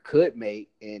D'Antoni could make,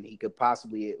 and he could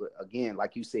possibly, again,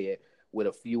 like you said, with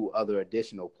a few other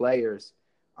additional players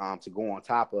to go on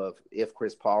top of, if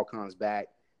Chris Paul comes back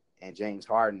and James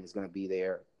Harden is going to be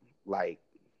there, like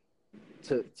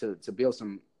to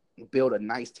build a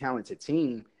nice talented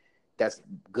team that's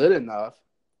good enough,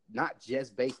 not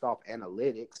just based off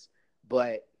analytics,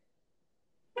 but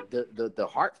the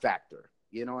heart factor,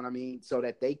 you know what I mean? So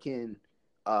that they can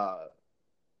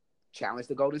challenge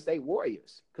the Golden State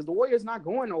Warriors, because the Warriors not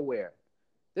going nowhere.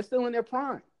 They're still in their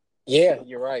prime. Yeah,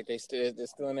 you're right. They're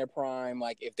still in their prime.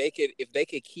 Like if they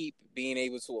could keep being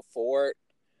able to afford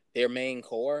their main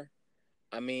core,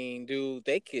 I mean, dude,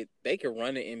 they could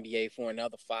run the NBA for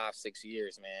another 5-6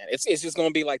 years, man. It's just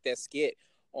gonna be like that skit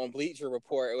on Bleacher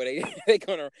Report where they're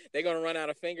gonna run out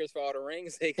of fingers for all the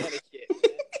rings they're gonna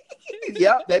get.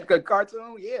 Yeah, that good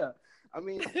cartoon. Yeah, I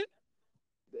mean,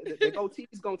 the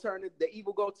goatee's gonna turn the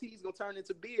evil goatee's gonna turn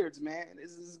into beards, man.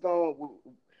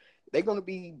 They're gonna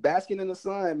be basking in the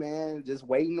sun, man, just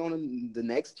waiting on the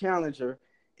next challenger,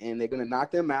 and they're gonna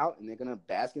knock them out, and they're gonna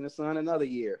bask in the sun another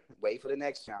year, wait for the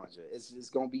next challenger. It's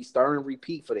gonna be stir and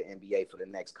repeat for the NBA for the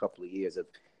next couple of years.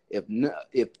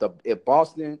 If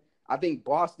Boston. I think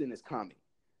Boston is coming,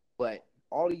 but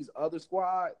all these other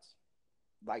squads,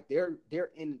 like they're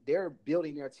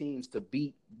building their teams to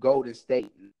beat Golden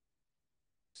State.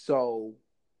 So,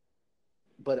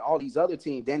 but all these other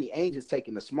teams, Danny Ainge is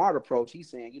taking the smart approach. He's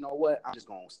saying, you know what, I'm just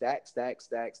going to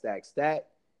stack.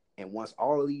 And once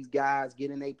all of these guys get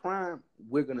in their prime,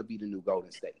 we're going to be the new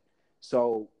Golden State.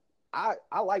 So I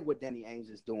like what Danny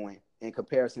Ainge is doing in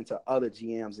comparison to other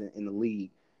GMs in the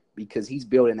league, because he's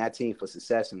building that team for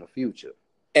success in the future.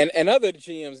 And other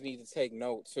GMs need to take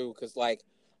note too, because like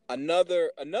another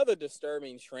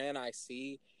disturbing trend I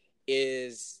see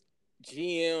is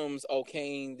GMs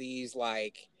okaying these,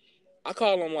 like, I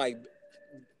call them like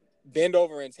bend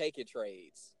over and take it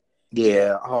trades.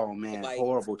 Yeah. Oh man, like,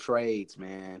 horrible trades,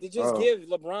 man. To just give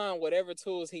LeBron whatever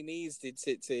tools he needs to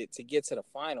get to the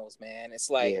finals, man. It's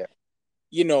like,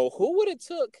 you know, who would have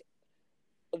took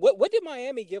what did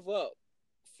Miami give up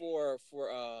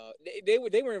they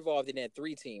were involved in that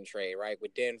 3-team trade, right,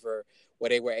 with Denver, where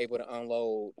they were able to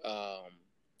unload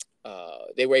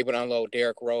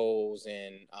Derrick Rose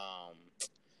and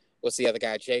what's the other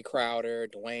guy, Jay Crowder,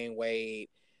 Dwayne Wade,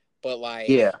 but like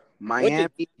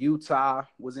Miami, Utah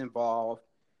was involved.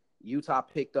 Utah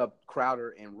picked up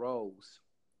Crowder and Rose.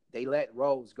 They let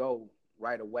Rose go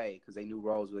right away because they knew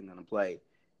Rose wasn't going to play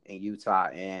in Utah,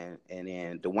 and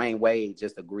then Dwayne Wade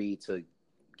just agreed to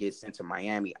get sent to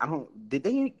Miami. Did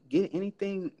they get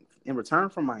anything in return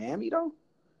from Miami though?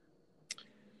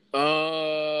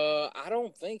 I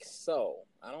don't think so.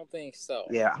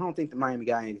 Yeah, I don't think the Miami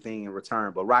got anything in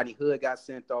return. But Rodney Hood got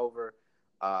sent over.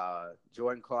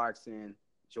 Jordan Clarkson,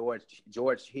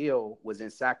 George Hill was in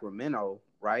Sacramento,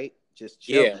 right? Just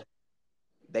chilling. Yeah.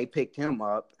 They picked him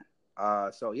up.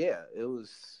 So yeah, it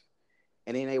was.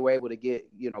 And then they were able to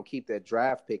keep that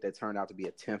draft pick that turned out to be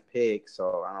a 10th pick.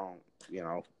 So I don't,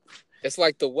 It's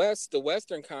like the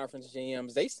Western Conference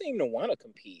GMs, they seem to want to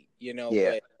compete, Yeah.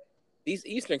 But these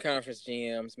Eastern Conference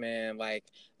GMs, man, like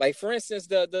for instance,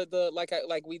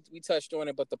 we touched on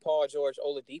it, but the Paul George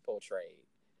Oladipo trade.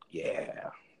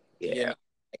 Yeah.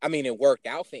 I mean, it worked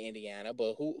out for Indiana,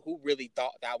 but who really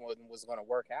thought that one was going to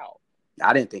work out?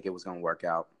 I didn't think it was going to work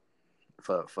out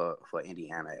for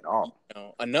Indiana at all.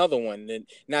 Another one,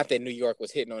 not that New York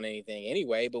was hitting on anything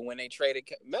anyway, but when they traded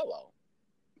Melo.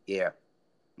 Yeah.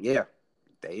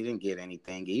 They didn't get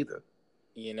anything either.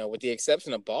 With the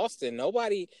exception of Boston,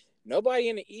 nobody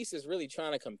in the East is really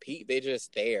trying to compete. They're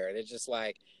just there. They're just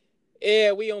like,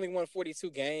 yeah, we only won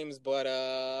 42 games, but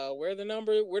we're the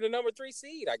number 3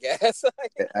 seed, I guess.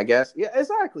 I guess, yeah,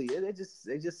 exactly. They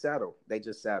just settle.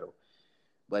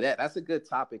 But that's a good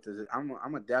topic. I'm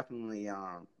gonna definitely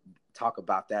talk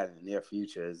about that in the near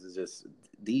future. It's just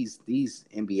these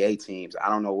NBA teams. I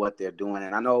don't know what they're doing,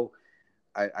 and I know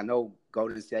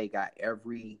Golden State got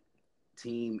every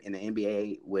team in the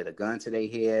NBA with a gun to their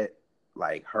head,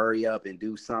 like hurry up and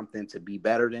do something to be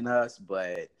better than us.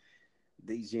 But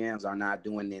these GMs are not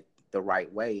doing it the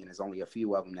right way, and there's only a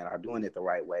few of them that are doing it the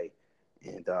right way,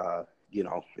 and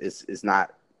it's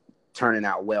not turning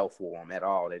out well for them at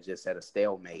all. They're just at a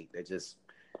stalemate. They're just,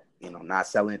 not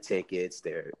selling tickets.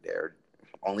 They're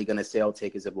only going to sell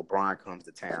tickets if LeBron comes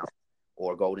to town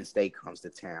or Golden State comes to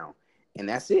town, and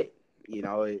that's it.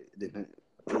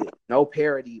 No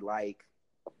parity like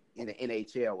in the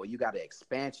NHL where you got an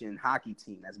expansion hockey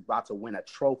team that's about to win a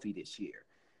trophy this year,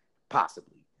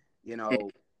 possibly.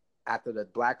 After the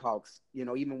Blackhawks,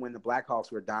 even when the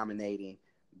Blackhawks were dominating,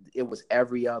 it was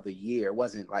every other year. It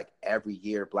wasn't like every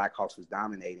year Blackhawks was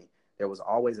dominating. There was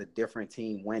always a different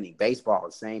team winning. Baseball,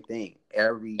 the same thing.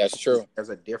 That's true. There's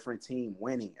a different team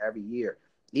winning every year.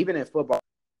 Even in football,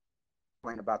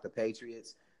 complain about the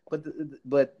Patriots, but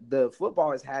the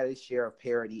football has had its share of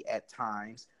parity at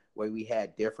times where we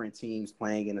had different teams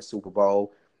playing in the Super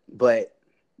Bowl. But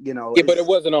but it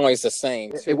wasn't always the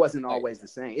same. It wasn't always the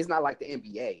same. It's not like the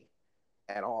NBA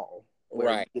at all.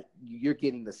 Right. You're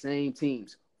getting the same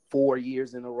teams 4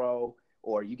 years in a row,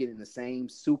 or you're getting the same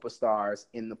superstars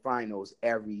in the finals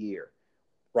every year.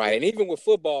 Right. And even with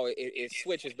football, it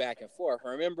switches back and forth.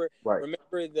 Remember when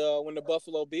the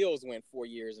Buffalo Bills went 4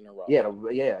 years in a row. Yeah,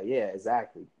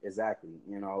 exactly.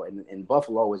 And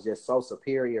Buffalo was just so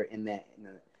superior in that.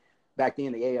 Back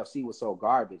then, the AFC was so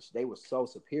garbage. They were so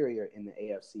superior in the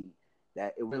AFC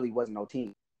that it really wasn't no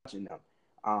team watching them.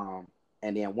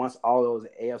 And then once all those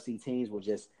AFC teams were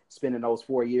just spending those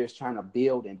 4 years trying to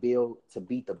build to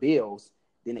beat the Bills,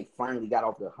 then they finally got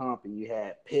off the hump, and you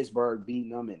had Pittsburgh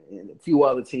beating them and a few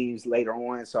other teams later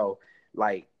on. So,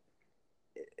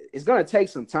 it's going to take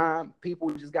some time.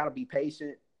 People just got to be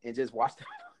patient and just watch the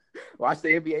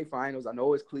NBA Finals. I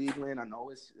know it's Cleveland. I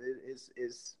know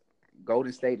it's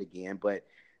Golden State again, but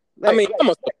let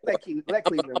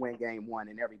Cleveland win game 1,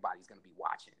 and everybody's going to be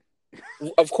watching.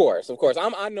 Of course.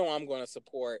 I know I'm going to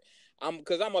support.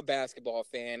 Because I'm a basketball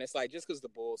fan. It's like just because the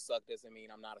Bulls suck doesn't mean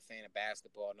I'm not a fan of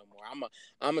basketball no more. I'm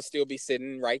gonna still be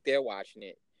sitting right there watching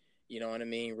it. You know what I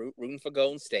mean? Rooting for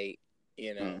Golden State.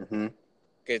 Because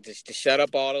to shut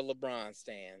up all the LeBron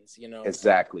stands.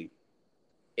 Exactly.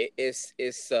 It's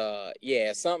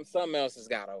something else has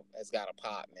got to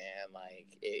pop, man.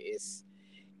 Like it's.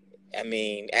 I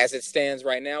mean, as it stands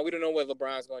right now, we don't know what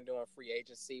LeBron's going to do in free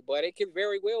agency, but it could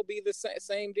very well be the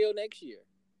same deal next year.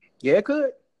 Yeah, it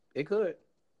could. Because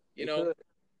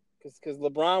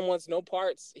LeBron wants no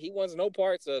parts. He wants no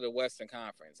parts of the Western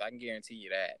Conference. I can guarantee you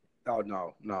that. Oh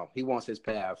no. He wants his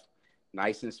path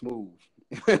nice and smooth.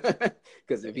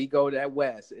 Because if he go that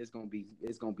West, it's gonna be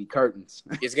curtains.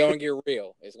 It's gonna get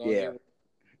real. It's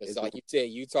like you said,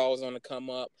 Utah is on the come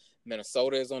up.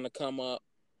 Minnesota is on the come up.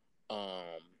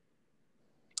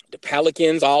 The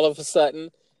Pelicans, all of a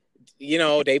sudden, they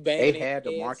had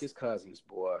DeMarcus Cousins,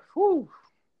 boy. Whew.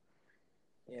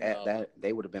 That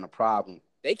they would have been a problem.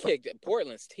 They kicked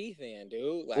Portland's teeth in,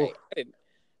 dude. Like,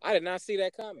 I did not see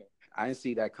that coming. I didn't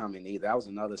see that coming either. That was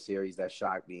another series that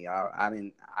shocked me.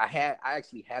 I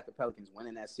actually had the Pelicans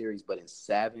winning that series, but in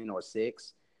 7 or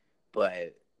 6.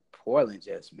 But Portland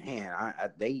just, man,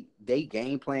 they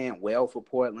game plan well for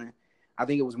Portland. I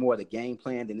think it was more the game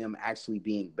plan than them actually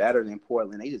being better than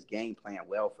Portland. They just game plan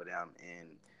well for them, and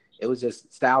it was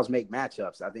just styles make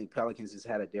matchups. I think Pelicans just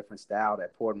had a different style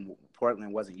that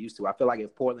Portland wasn't used to. I feel like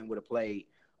if Portland would have played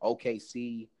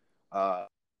OKC,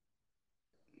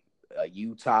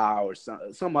 Utah, or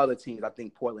some other teams, I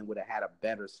think Portland would have had a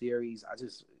better series.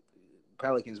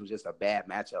 Pelicans was just a bad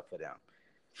matchup for them.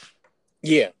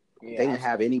 Yeah. They didn't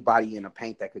have anybody in the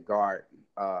paint that could guard.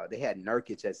 They had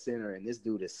Nurkic at center, and this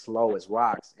dude is slow as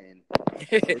rocks. And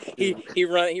he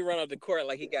run up the court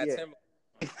like he got Tim.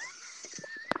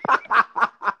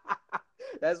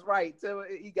 That's right. Tim,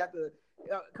 he got the.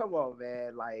 Come on,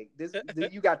 man! Like this,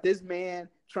 you got this man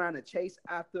trying to chase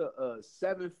after a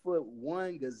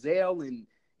 7'1" gazelle and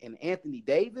Anthony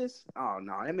Davis. Oh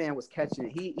no, that man was catching.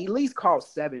 He at least caught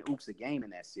 7 oops a game in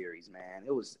that series, man.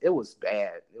 It was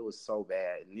bad. It was so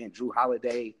bad. And then Drew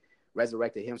Holiday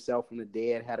resurrected himself from the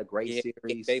dead. Had a great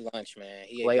series. They lunch, man.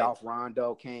 Playoff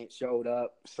Rondo showed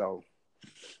up. So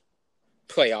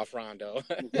playoff Rondo,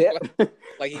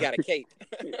 like he got a cape.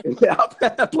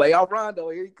 Playoff Rondo,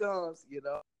 here he comes.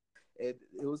 It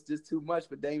was just too much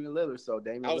for Damian Lillard. So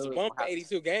I was won for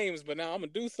 82 games, but now I'm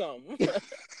gonna do something.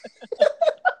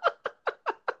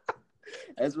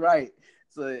 That's right.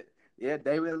 So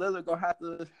Damian Lillard gonna have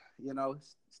to,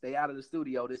 stay out of the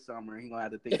studio this summer. He gonna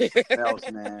have to think of something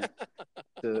else, man.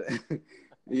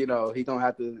 He gonna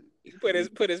have to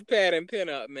put his pad and pen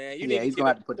up, man. He's gonna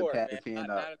have to put the pad and pen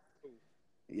up.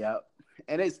 Yep.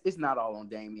 And it's not all on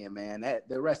Damian, man.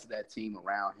 The rest of that team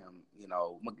around him,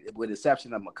 with the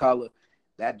exception of McCullough,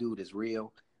 that dude is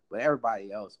real. But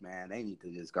everybody else, man, they need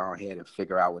to just go ahead and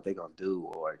figure out what they're gonna do,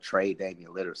 or trade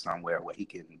Damian Lillard somewhere where he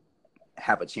can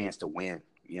have a chance to win.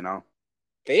 I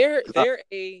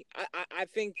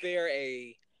think they're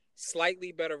a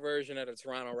slightly better version of the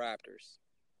Toronto Raptors.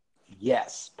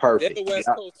 Yes, perfect. They're the West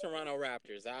Coast Toronto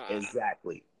Raptors.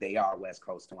 Exactly. They are West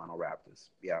Coast Toronto Raptors.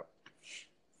 Yep.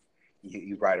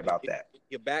 You're right about that.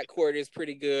 Your backcourt is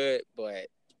pretty good, but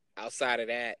outside of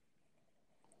that,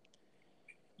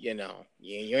 you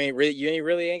ain't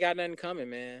really got nothing coming,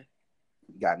 man.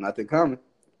 Got nothing coming.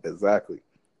 Exactly.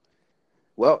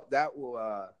 Well, that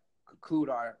will conclude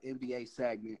our NBA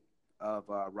segment of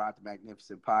Rod the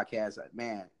Magnificent podcast.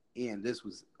 Man, Ian, this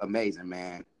was amazing,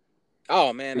 man.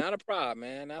 Oh, man, not a problem,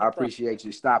 man. I appreciate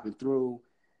you stopping through.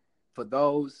 For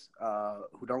those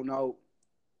who don't know,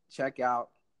 check out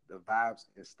the Vibes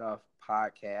and Stuff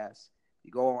podcast.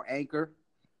 You go on Anchor.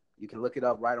 You can look it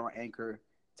up right on Anchor.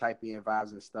 Type in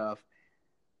Vibes and Stuff.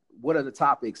 What are the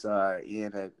topics,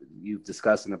 Ian, that you've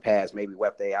discussed in the past? Maybe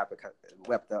whet the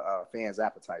fans'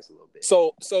 appetites a little bit.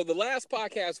 So the last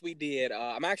podcast we did,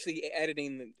 I'm actually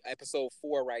editing episode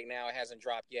 4 right now. It hasn't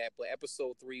dropped yet, but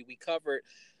episode 3, we covered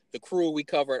the crew. We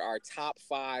covered our top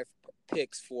 5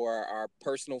 picks for our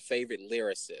personal favorite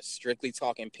lyricists. Strictly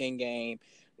talking pen game.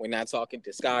 We're not talking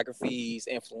discographies,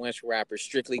 influential rappers.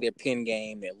 Strictly their pen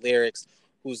game, their lyrics.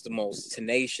 Who's the most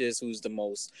tenacious, who's the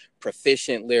most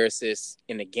proficient lyricist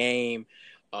in the game.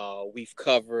 We've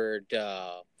covered,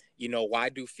 why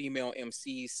do female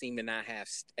MCs seem to not have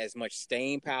as much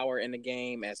staying power in the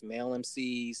game as male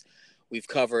MCs. We've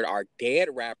covered our dead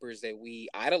rappers that we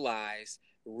idolize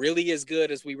really as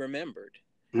good as we remembered.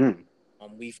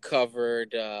 We've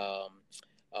covered,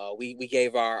 we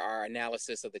gave our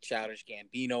analysis of the Childish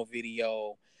Gambino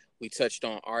video. We touched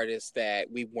on artists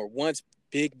that we were once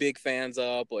big fans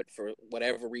of, but for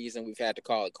whatever reason, we've had to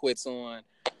call it quits on.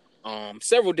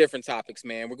 Several different topics,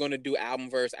 man. We're going to do album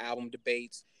versus album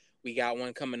debates. We got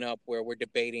one coming up where we're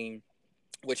debating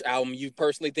which album you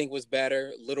personally think was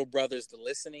better, Little Brothers The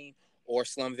Listening or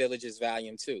Slum Village's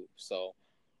Volume 2. So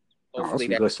hopefully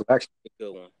that's a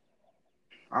good one.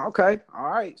 Okay. All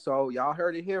right. So y'all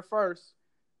heard it here first.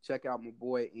 Check out my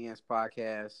boy Ian's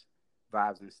podcast,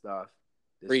 Vibes and Stuff.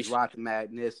 This is Rod the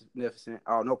Magnificent.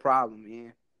 Oh, no problem,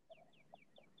 man.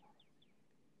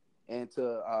 And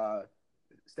to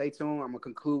stay tuned, I'm going to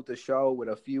conclude the show with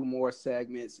a few more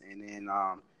segments. And then,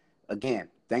 again,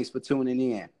 thanks for tuning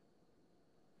in.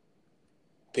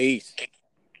 Peace.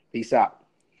 Peace out.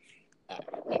 Let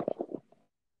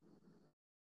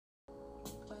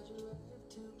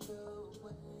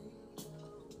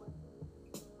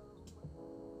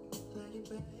it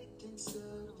back.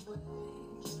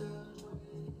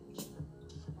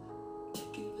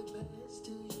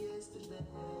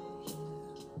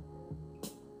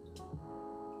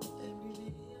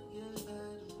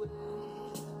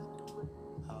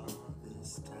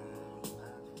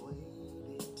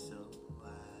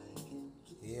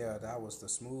 Yeah, that was the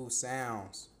smooth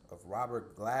sounds of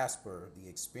Robert Glasper, The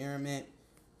Experiment,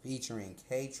 featuring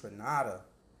K Tronada,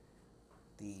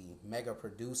 the mega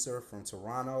producer from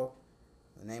Toronto.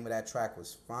 The name of that track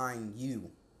was Find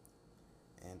You.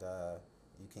 And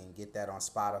you can get that on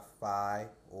Spotify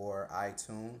or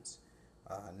iTunes.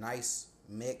 Nice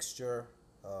mixture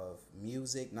of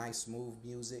music, nice smooth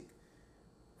music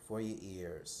for your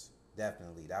ears.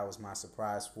 Definitely. That was my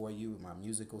surprise for you, my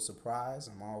musical surprise.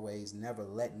 I'm always never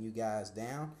letting you guys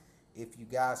down. If you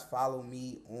guys follow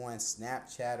me on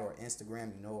Snapchat or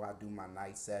Instagram, you know I do my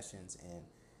night sessions, and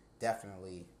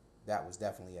definitely that was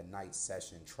definitely a night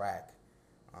session track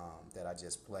that I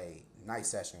just played. Night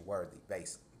session worthy,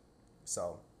 basically.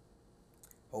 So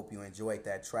hope you enjoyed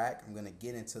that track. I'm going to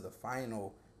get into the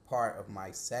final part of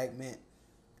my segment.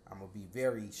 I'm going to be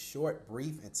very short,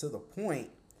 brief, and to the point.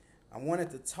 I wanted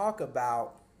to talk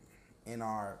about, in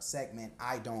our segment,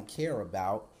 I don't care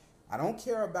about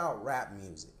rap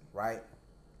music, right?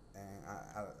 And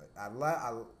I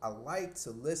like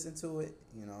to listen to it.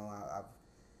 You know, I've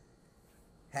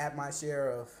had my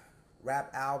share of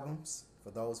rap albums, for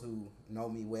those who know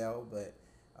me well, but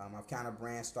I've kind of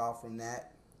branched off from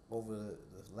that over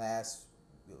the last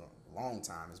long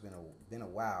time. It's been a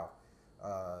while.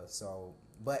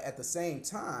 But at the same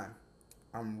time,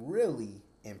 I'm really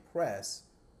impressed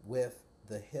with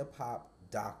the Hip Hop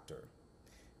Doctor.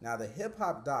 Now, the Hip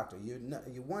Hop Doctor, you're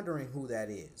wondering who that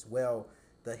is. Well,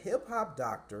 the Hip Hop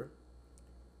Doctor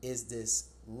is this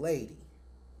lady,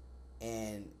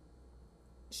 and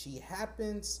she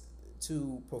happens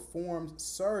to perform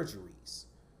surgeries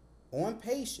on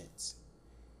patients.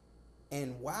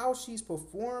 And while she's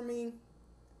performing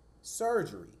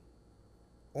surgery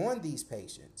on these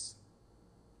patients,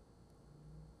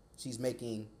 she's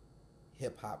making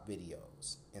hip-hop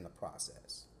videos in the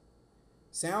process.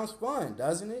 Sounds fun,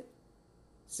 doesn't it?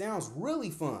 Sounds really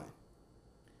fun.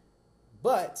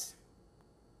 But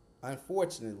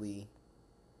unfortunately,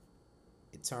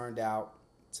 it turned out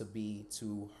to be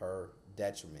to her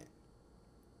detriment.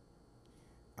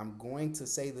 I'm going to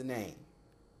say the name,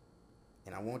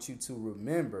 and I want you to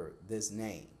remember this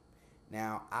name.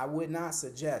 Now, I would not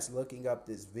suggest looking up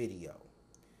this video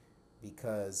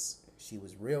because she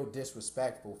was real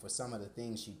disrespectful for some of the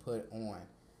things she put on.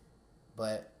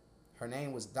 But her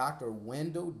name was Dr.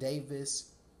 Wendell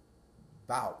Davis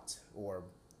Bout, or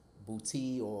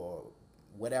Booty, or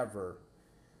whatever.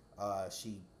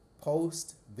 She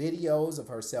posts videos of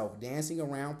herself dancing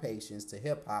around patients to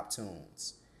hip-hop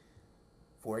tunes.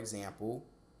 For example,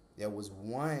 there was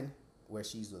one where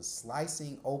she was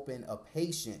slicing open a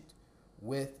patient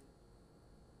with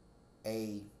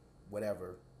a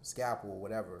scalpel or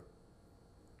whatever.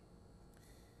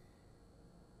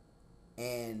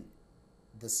 And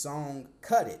the song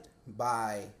Cut It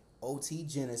by OT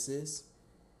Genesis.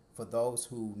 For those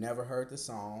who never heard the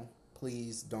song,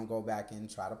 please don't go back and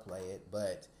try to play it.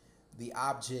 But the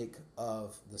object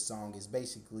of the song is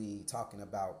basically talking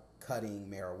about cutting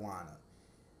marijuana.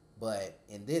 But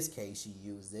in this case, she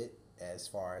used it as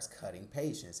far as cutting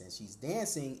patients. And she's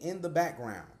dancing in the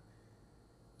background.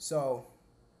 So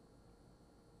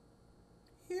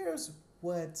here's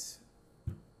what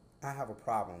I have a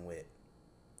problem with.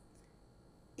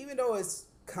 Even though it's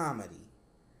comedy,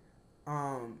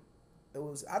 I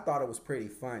thought it was pretty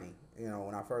funny,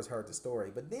 when I first heard the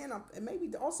story. But then it made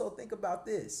me also think about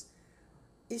this.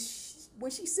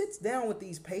 When she sits down with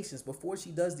these patients before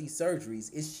she does these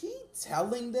surgeries, is she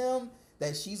telling them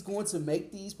that she's going to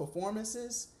make these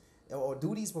performances or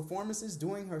do these performances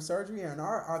during her surgery? And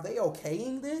are they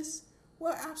okaying this?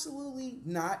 Well, absolutely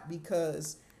not,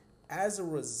 because as a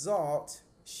result,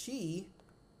 she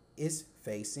is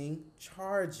facing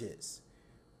charges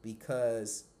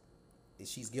because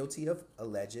she's guilty of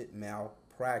alleged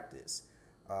malpractice.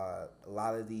 A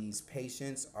lot of these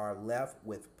patients are left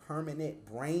with permanent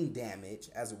brain damage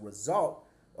as a result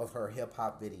of her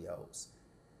hip-hop videos.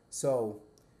 So,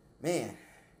 man,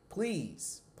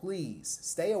 please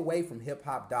stay away from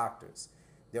hip-hop doctors.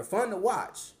 They're fun to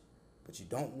watch, but you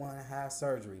don't want to have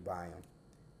surgery by them.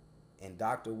 And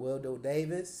Dr. Wendell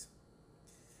Davis,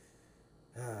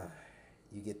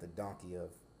 you get the donkey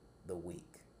of the week.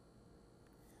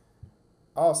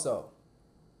 Also,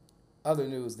 other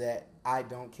news that I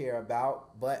don't care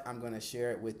about, but I'm going to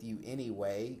share it with you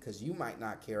anyway, because you might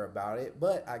not care about it,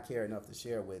 but I care enough to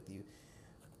share it with you.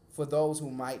 for those who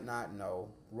might not know,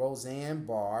 Roseanne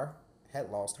Barr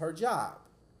had lost her job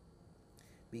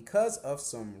because of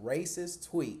some racist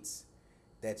tweets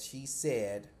that she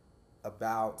said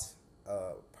about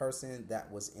a person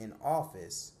that was in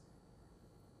office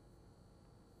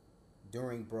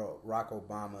during Barack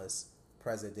Obama's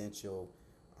presidential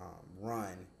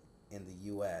run in the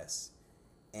U.S.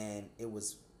 And it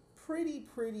was pretty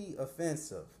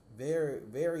offensive,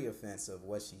 very offensive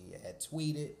what she had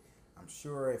tweeted. I'm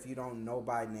sure if you don't know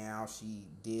by now, she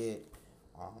did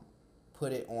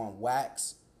put it on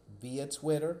wax via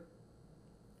Twitter,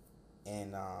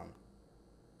 and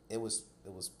it was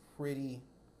pretty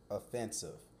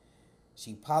offensive.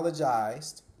 She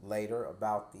apologized later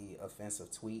about the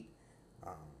offensive tweet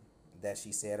that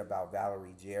she said about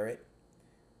Valerie Jarrett,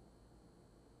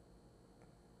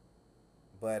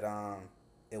 but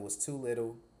it was too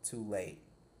little, too late,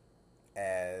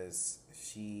 as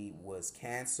she was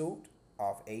canceled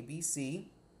off ABC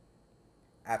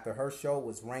after her show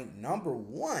was ranked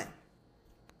 #1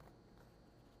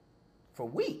 for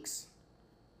weeks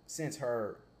since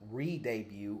her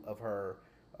re-debut of her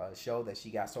show that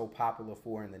she got so popular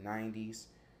for in the 90s.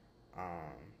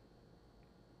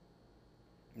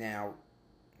 Now,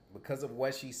 because of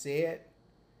what she said,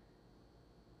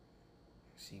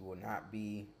 she will not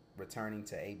be returning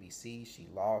to ABC. She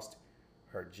lost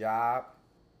her job.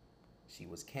 She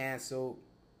was canceled,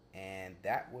 and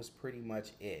that was pretty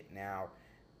much it. Now,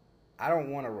 I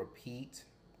don't want to repeat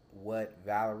what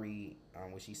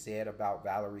she said about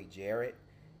Valerie Jarrett,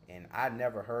 and I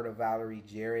never heard of Valerie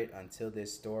Jarrett until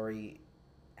this story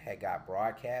had got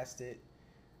broadcasted.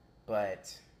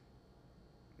 But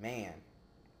man,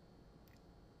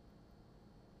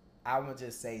 I would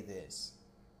just say this: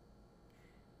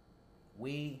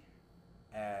 we,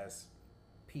 as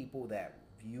people that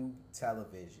view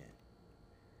television,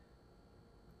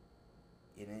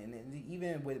 and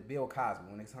even with Bill Cosby,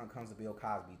 when it comes to Bill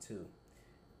Cosby too,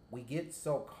 we get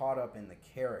so caught up in the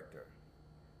character.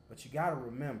 But you got to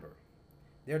remember,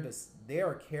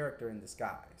 they're a character in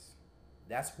disguise.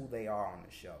 That's who they are on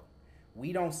the show.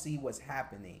 We don't see what's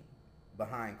happening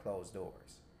behind closed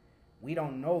doors. We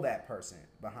don't know that person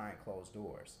behind closed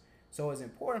doors. So it's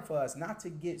important for us not to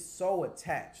get so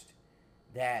attached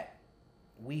that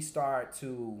we start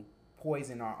to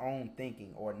poison our own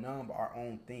thinking or numb our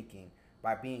own thinking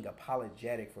by being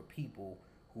apologetic for people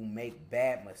who make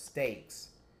bad mistakes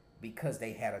because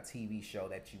they had a TV show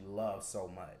that you love so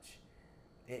much.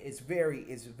 It's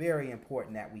very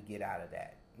important that we get out of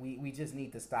that. We just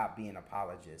need to stop being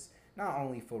apologists, not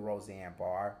only for Roseanne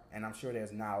Barr, and I'm sure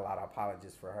there's not a lot of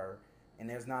apologists for her, and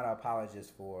there's not an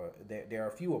apologist for, there are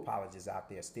a few apologists out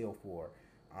there still for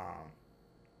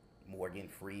Morgan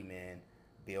Freeman,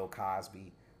 Bill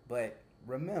Cosby. But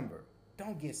remember,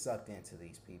 don't get sucked into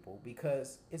these people,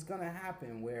 because it's going to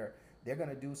happen where they're going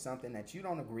to do something that you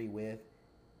don't agree with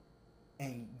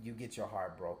and you get your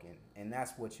heart broken. And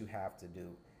that's what you have to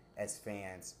do as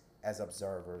fans, as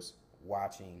observers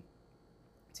watching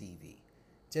TV.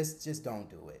 Just don't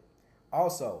do it.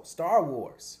 Also, Star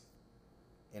Wars,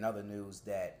 in other news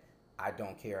that I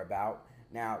don't care about.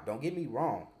 Now, don't get me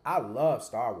wrong. I love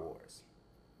Star Wars.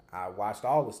 I watched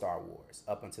all the Star Wars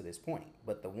up until this point.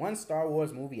 But the one Star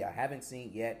Wars movie I haven't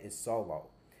seen yet is Solo.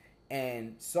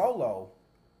 And Solo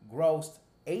grossed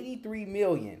 $83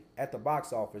 million at the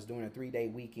box office during a 3-day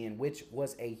weekend, which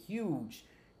was a huge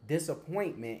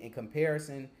disappointment in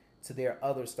comparison to their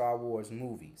other Star Wars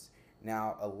movies.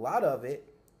 Now, a lot of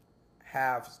it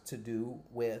has to do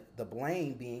with the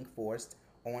blame being forced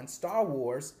on Star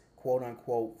Wars,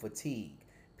 quote-unquote, fatigue.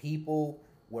 People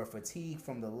were fatigued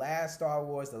from the last Star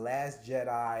Wars, The Last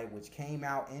Jedi, which came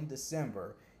out in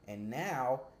December, and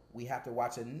now we have to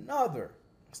watch another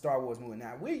Star Wars movie.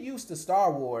 Now, we're used to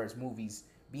Star Wars movies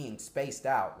being spaced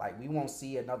out. Like, we won't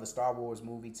see another Star Wars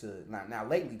movie now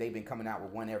lately they've been coming out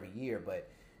with one every year, but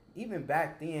even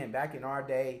back then, back in our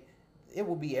day, it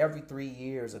will be every 3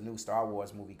 years a new Star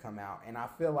Wars movie come out. And I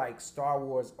feel like Star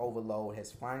Wars overload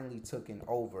has finally taken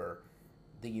over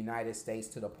the United States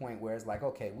to the point where it's like,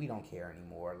 okay, we don't care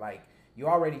anymore. Like, you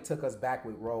already took us back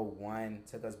with Rogue One,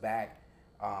 took us back.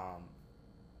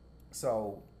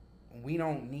 So we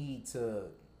don't need to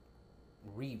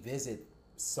revisit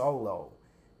Solo.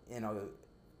 You know,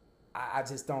 I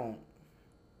just don't.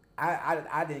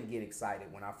 I didn't get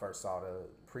excited when I first saw the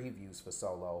previews for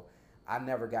Solo. I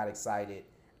never got excited,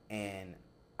 and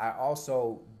I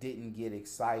also didn't get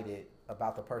excited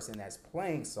about the person that's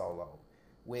playing Solo,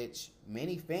 which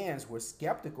many fans were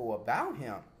skeptical about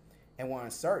him and were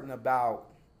uncertain about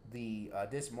the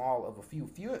dismal of a few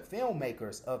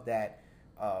filmmakers of that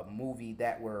movie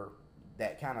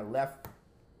that kind of left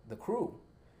the crew.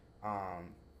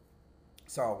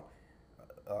 So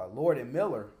Lord and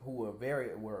Miller, who were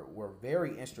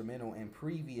very instrumental in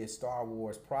previous Star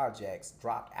Wars projects,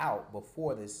 dropped out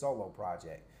before this solo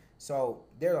project. So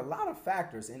there are a lot of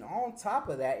factors, and on top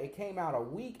of that, it came out a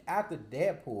week after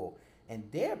Deadpool, and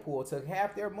Deadpool took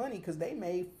half their money because they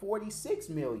made $46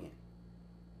 million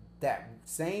that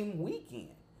same weekend.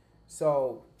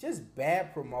 So just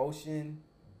bad promotion,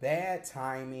 bad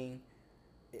timing.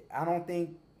 I don't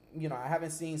think, I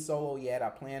haven't seen Solo yet. I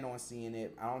plan on seeing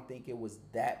it. I don't think it was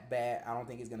that bad. I don't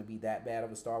think it's going to be that bad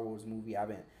of a Star Wars movie. I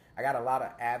got a lot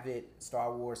of avid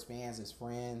Star Wars fans as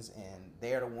friends, and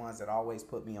they're the ones that always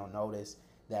put me on notice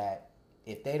that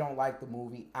if they don't like the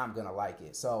movie, I'm going to like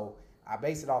it. So I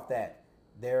base it off that.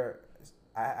 There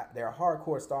are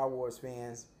hardcore Star Wars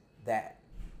fans that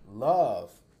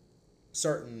love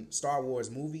certain Star Wars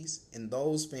movies, and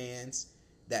those fans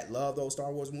that love those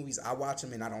Star Wars movies, I watch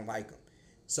them and I don't like them.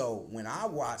 So when I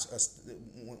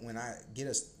get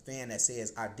a fan that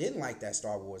says I didn't like that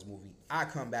Star Wars movie, I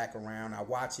come back around, I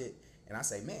watch it, and I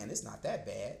say, man, it's not that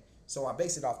bad. So I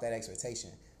base it off that expectation.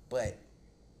 But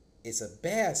it's a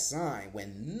bad sign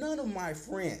when none of my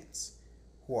friends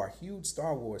who are huge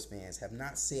Star Wars fans have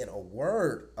not said a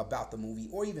word about the movie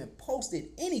or even posted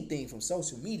anything from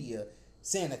social media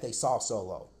saying that they saw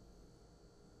Solo.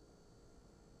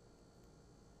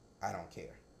 I don't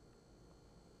care.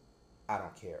 I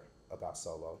don't care about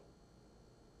Solo.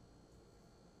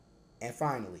 And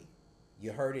finally,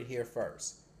 you heard it here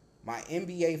first. My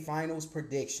NBA Finals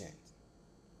prediction.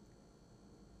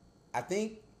 I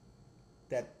think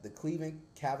that the Cleveland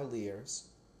Cavaliers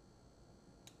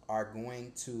are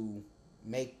going to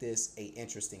make this an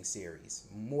interesting series,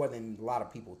 more than a lot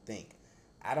of people think.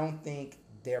 I don't think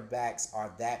their backs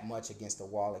are that much against the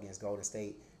wall against Golden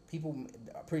State. People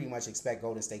pretty much expect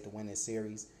Golden State to win this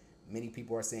series. Many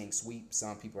people are saying sweep.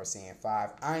 Some people are saying 5.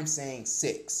 I'm saying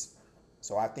 6.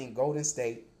 So I think Golden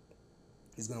State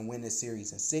is going to win this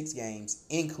series in 6 games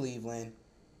in Cleveland.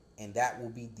 And that will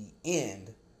be the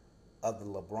end of the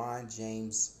LeBron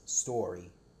James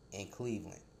story in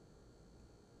Cleveland.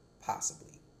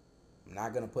 Possibly. I'm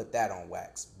not going to put that on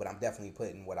wax, but I'm definitely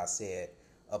putting what I said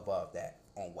above that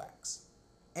on wax.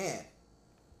 And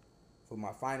for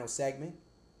my final segment,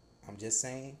 I'm just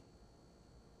saying,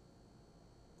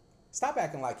 stop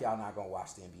acting like y'all not going to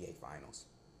watch the NBA Finals.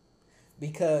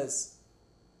 Because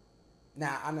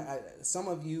now, some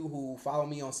of you who follow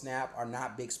me on Snap are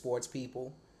not big sports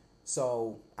people,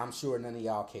 so I'm sure none of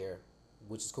y'all care,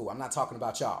 which is cool. I'm not talking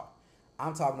about y'all.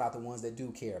 I'm talking about the ones that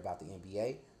do care about the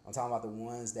NBA. I'm talking about the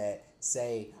ones that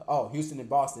say, oh, Houston and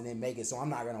Boston didn't make it, so I'm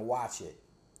not going to watch it.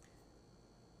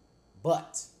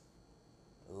 But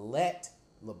let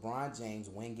LeBron James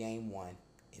win Game 1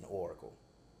 in Oracle.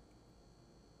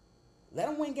 Let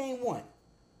him win Game 1.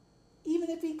 Even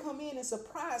if he come in and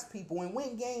surprise people and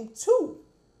win Game 2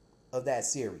 of that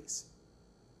series,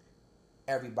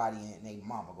 everybody and their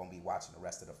mama going to be watching the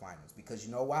rest of the finals. Because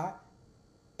you know why?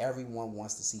 Everyone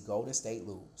wants to see Golden State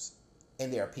lose.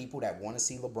 And there are people that want to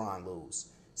see LeBron lose.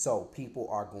 So people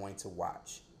are going to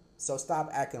watch. So stop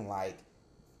acting like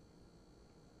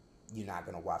you're not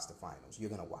going to watch the finals.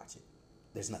 You're going to watch it.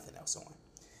 There's nothing else on.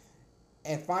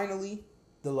 And finally,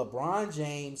 the LeBron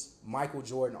James, Michael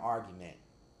Jordan argument.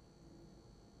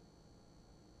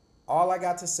 All I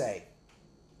got to say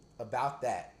about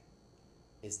that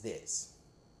is this.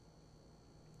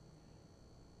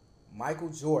 Michael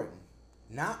Jordan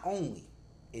not only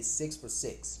is 6 for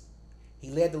 6, he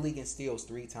led the league in steals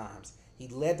 3 times. He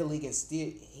led the league in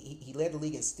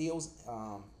steals.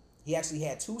 He actually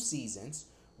had 2 seasons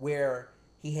where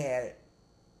he had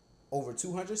over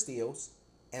 200 steals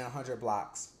and 100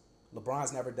 blocks.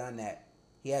 LeBron's never done that.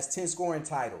 He has 10 scoring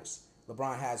titles.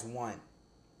 LeBron has 1.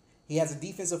 He has a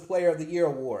Defensive Player of the Year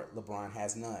award. LeBron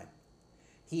has none.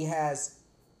 He's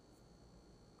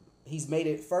made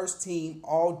it first team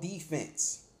all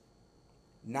defense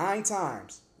 9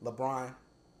 times. LeBron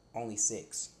only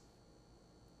 6.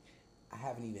 I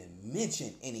haven't even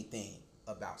mentioned anything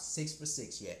about 6 for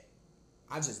 6 yet.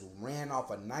 I just ran off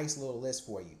a nice little list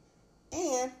for you.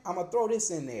 And I'm going to throw this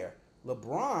in there.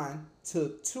 LeBron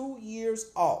took 2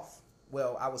 years off.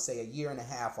 Well, I would say a year and a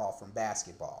half off from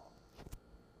basketball.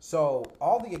 So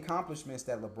all the accomplishments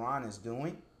that LeBron is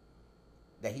doing,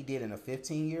 that he did in a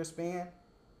 15-year span,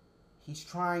 he's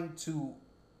trying to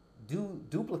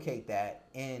duplicate that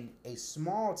in a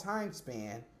small time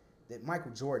span that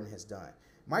Michael Jordan has done.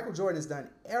 Michael Jordan has done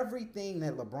everything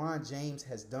that LeBron James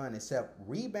has done except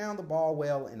rebound the ball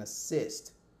well and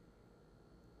assist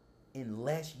in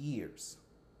less years,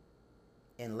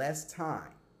 in less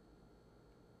time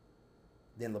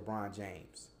than LeBron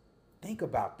James. Think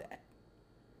about that.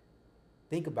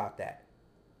 Think about that.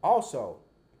 Also,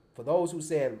 for those who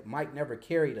said Mike never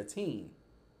carried a team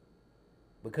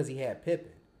because he had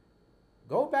Pippen,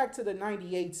 go back to the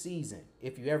 98 season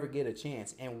if you ever get a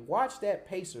chance and watch that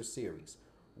Pacers series.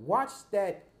 Watch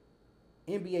that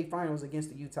NBA Finals against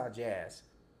the Utah Jazz.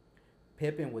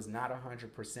 Pippen was not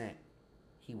 100%.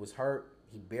 He was hurt.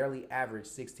 He barely averaged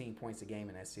 16 points a game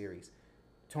in that series.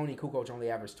 Tony Kukoc only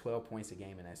averaged 12 points a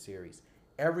game in that series.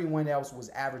 Everyone else was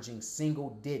averaging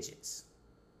single digits.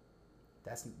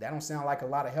 That don't sound like a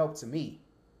lot of help to me.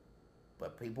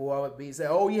 But people always be saying,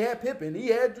 oh, he had Pippen, he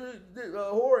had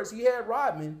Horace, he had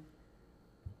Rodman.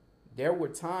 There were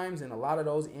times in a lot of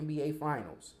those NBA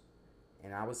Finals,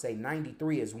 and I would say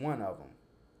 93 is one of them,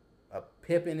 a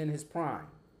Pippen in his prime.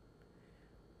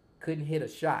 Couldn't hit a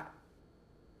shot.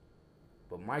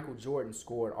 But Michael Jordan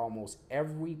scored almost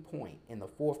every point in the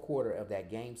fourth quarter of that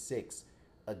Game 6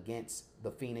 against the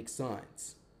Phoenix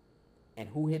Suns. And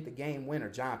who hit the game winner?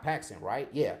 John Paxson, right?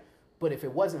 Yeah. But if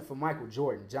it wasn't for Michael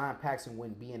Jordan, John Paxson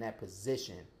wouldn't be in that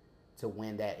position to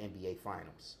win that NBA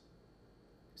Finals.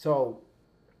 So,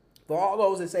 for all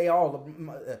those that say, oh,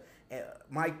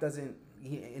 Mike doesn't,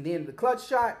 and then the clutch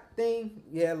shot thing,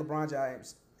 yeah, LeBron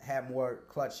James had more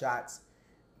clutch shots,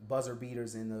 buzzer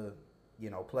beaters in the,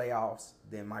 playoffs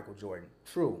than Michael Jordan.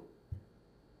 True.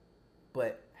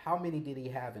 But how many did he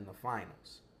have in the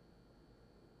finals?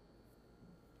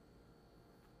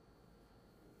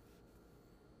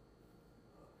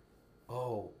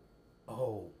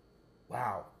 Oh,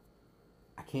 wow.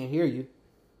 I can't hear you.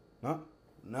 Huh?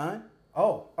 None?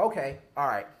 Oh, okay. All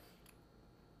right.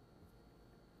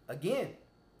 Again,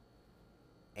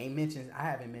 I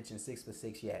haven't mentioned 6 for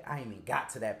 6 yet. I ain't even got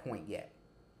to that point yet.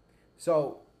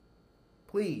 So,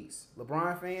 please,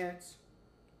 LeBron fans,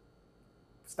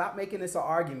 stop making this an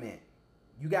argument.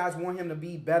 You guys want him to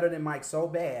be better than Mike so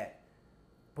bad.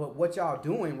 But what y'all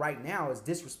doing right now is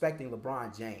disrespecting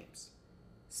LeBron James.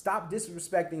 Stop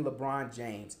disrespecting LeBron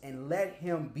James and let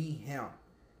him be him.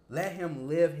 Let him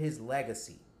live his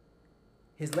legacy.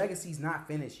 His legacy's not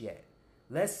finished yet.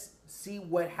 Let's see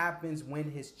what happens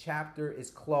when his chapter is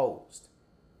closed.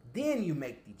 Then you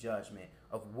make the judgment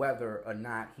of whether or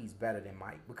not he's better than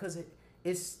Mike, because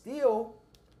it's still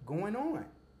going on.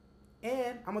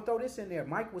 And I'm going to throw this in there.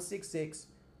 Mike was 6'6".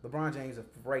 LeBron James is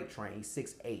a freight train. He's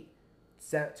 6'8".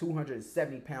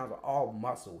 270 pounds of all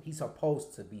muscle. He's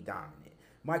supposed to be dominant.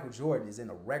 Michael Jordan is in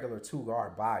a regular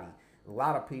 2-guard body.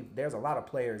 There's a lot of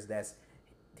players that's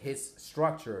his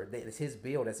structure, that's his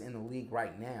build that's in the league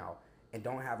right now and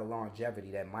don't have the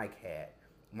longevity that Mike had.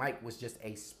 Mike was just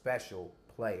a special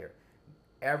player.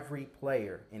 Every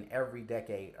player in every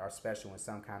decade are special in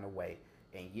some kind of way.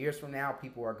 And years from now,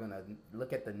 people are going to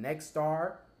look at the next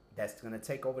star that's going to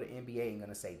take over the NBA and going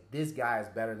to say, this guy is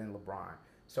better than LeBron.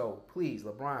 So please,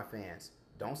 LeBron fans,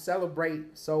 don't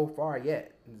celebrate so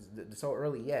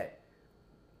early yet.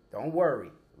 Don't worry.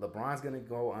 LeBron's going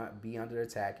to be under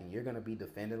attack, and you're going to be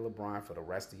defending LeBron for the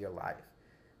rest of your life.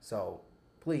 So,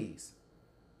 please,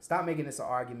 stop making this an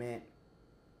argument,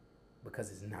 because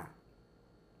it's not.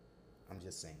 I'm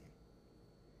just saying.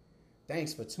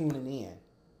 Thanks for tuning in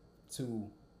to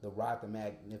the Rod the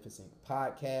Magnificent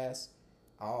podcast.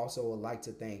 I also would like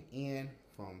to thank Ian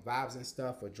from Vibes and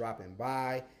Stuff for dropping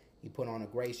by. He put on a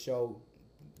great show,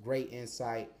 great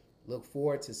insight. Look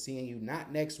forward to seeing you,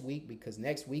 not next week, because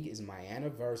next week is my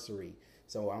anniversary.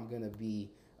 So I'm going to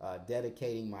be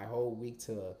dedicating my whole week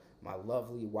to my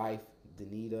lovely wife,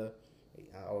 Danita.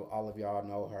 All of y'all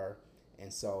know her.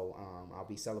 And so I'll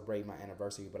be celebrating my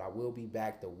anniversary, but I will be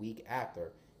back the week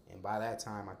after. And by that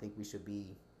time, I think we should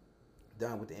be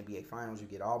done with the NBA Finals. You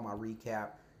get all my recap.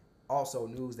 Also,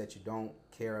 news that you don't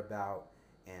care about.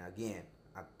 And again,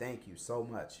 I thank you so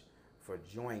much for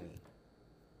joining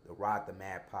the Rod the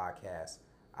Mad podcast.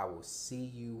 I will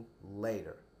see you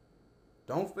later.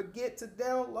 Don't forget to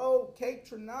download Kate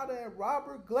Trinata and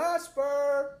Robert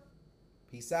Glasper.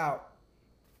 Peace out.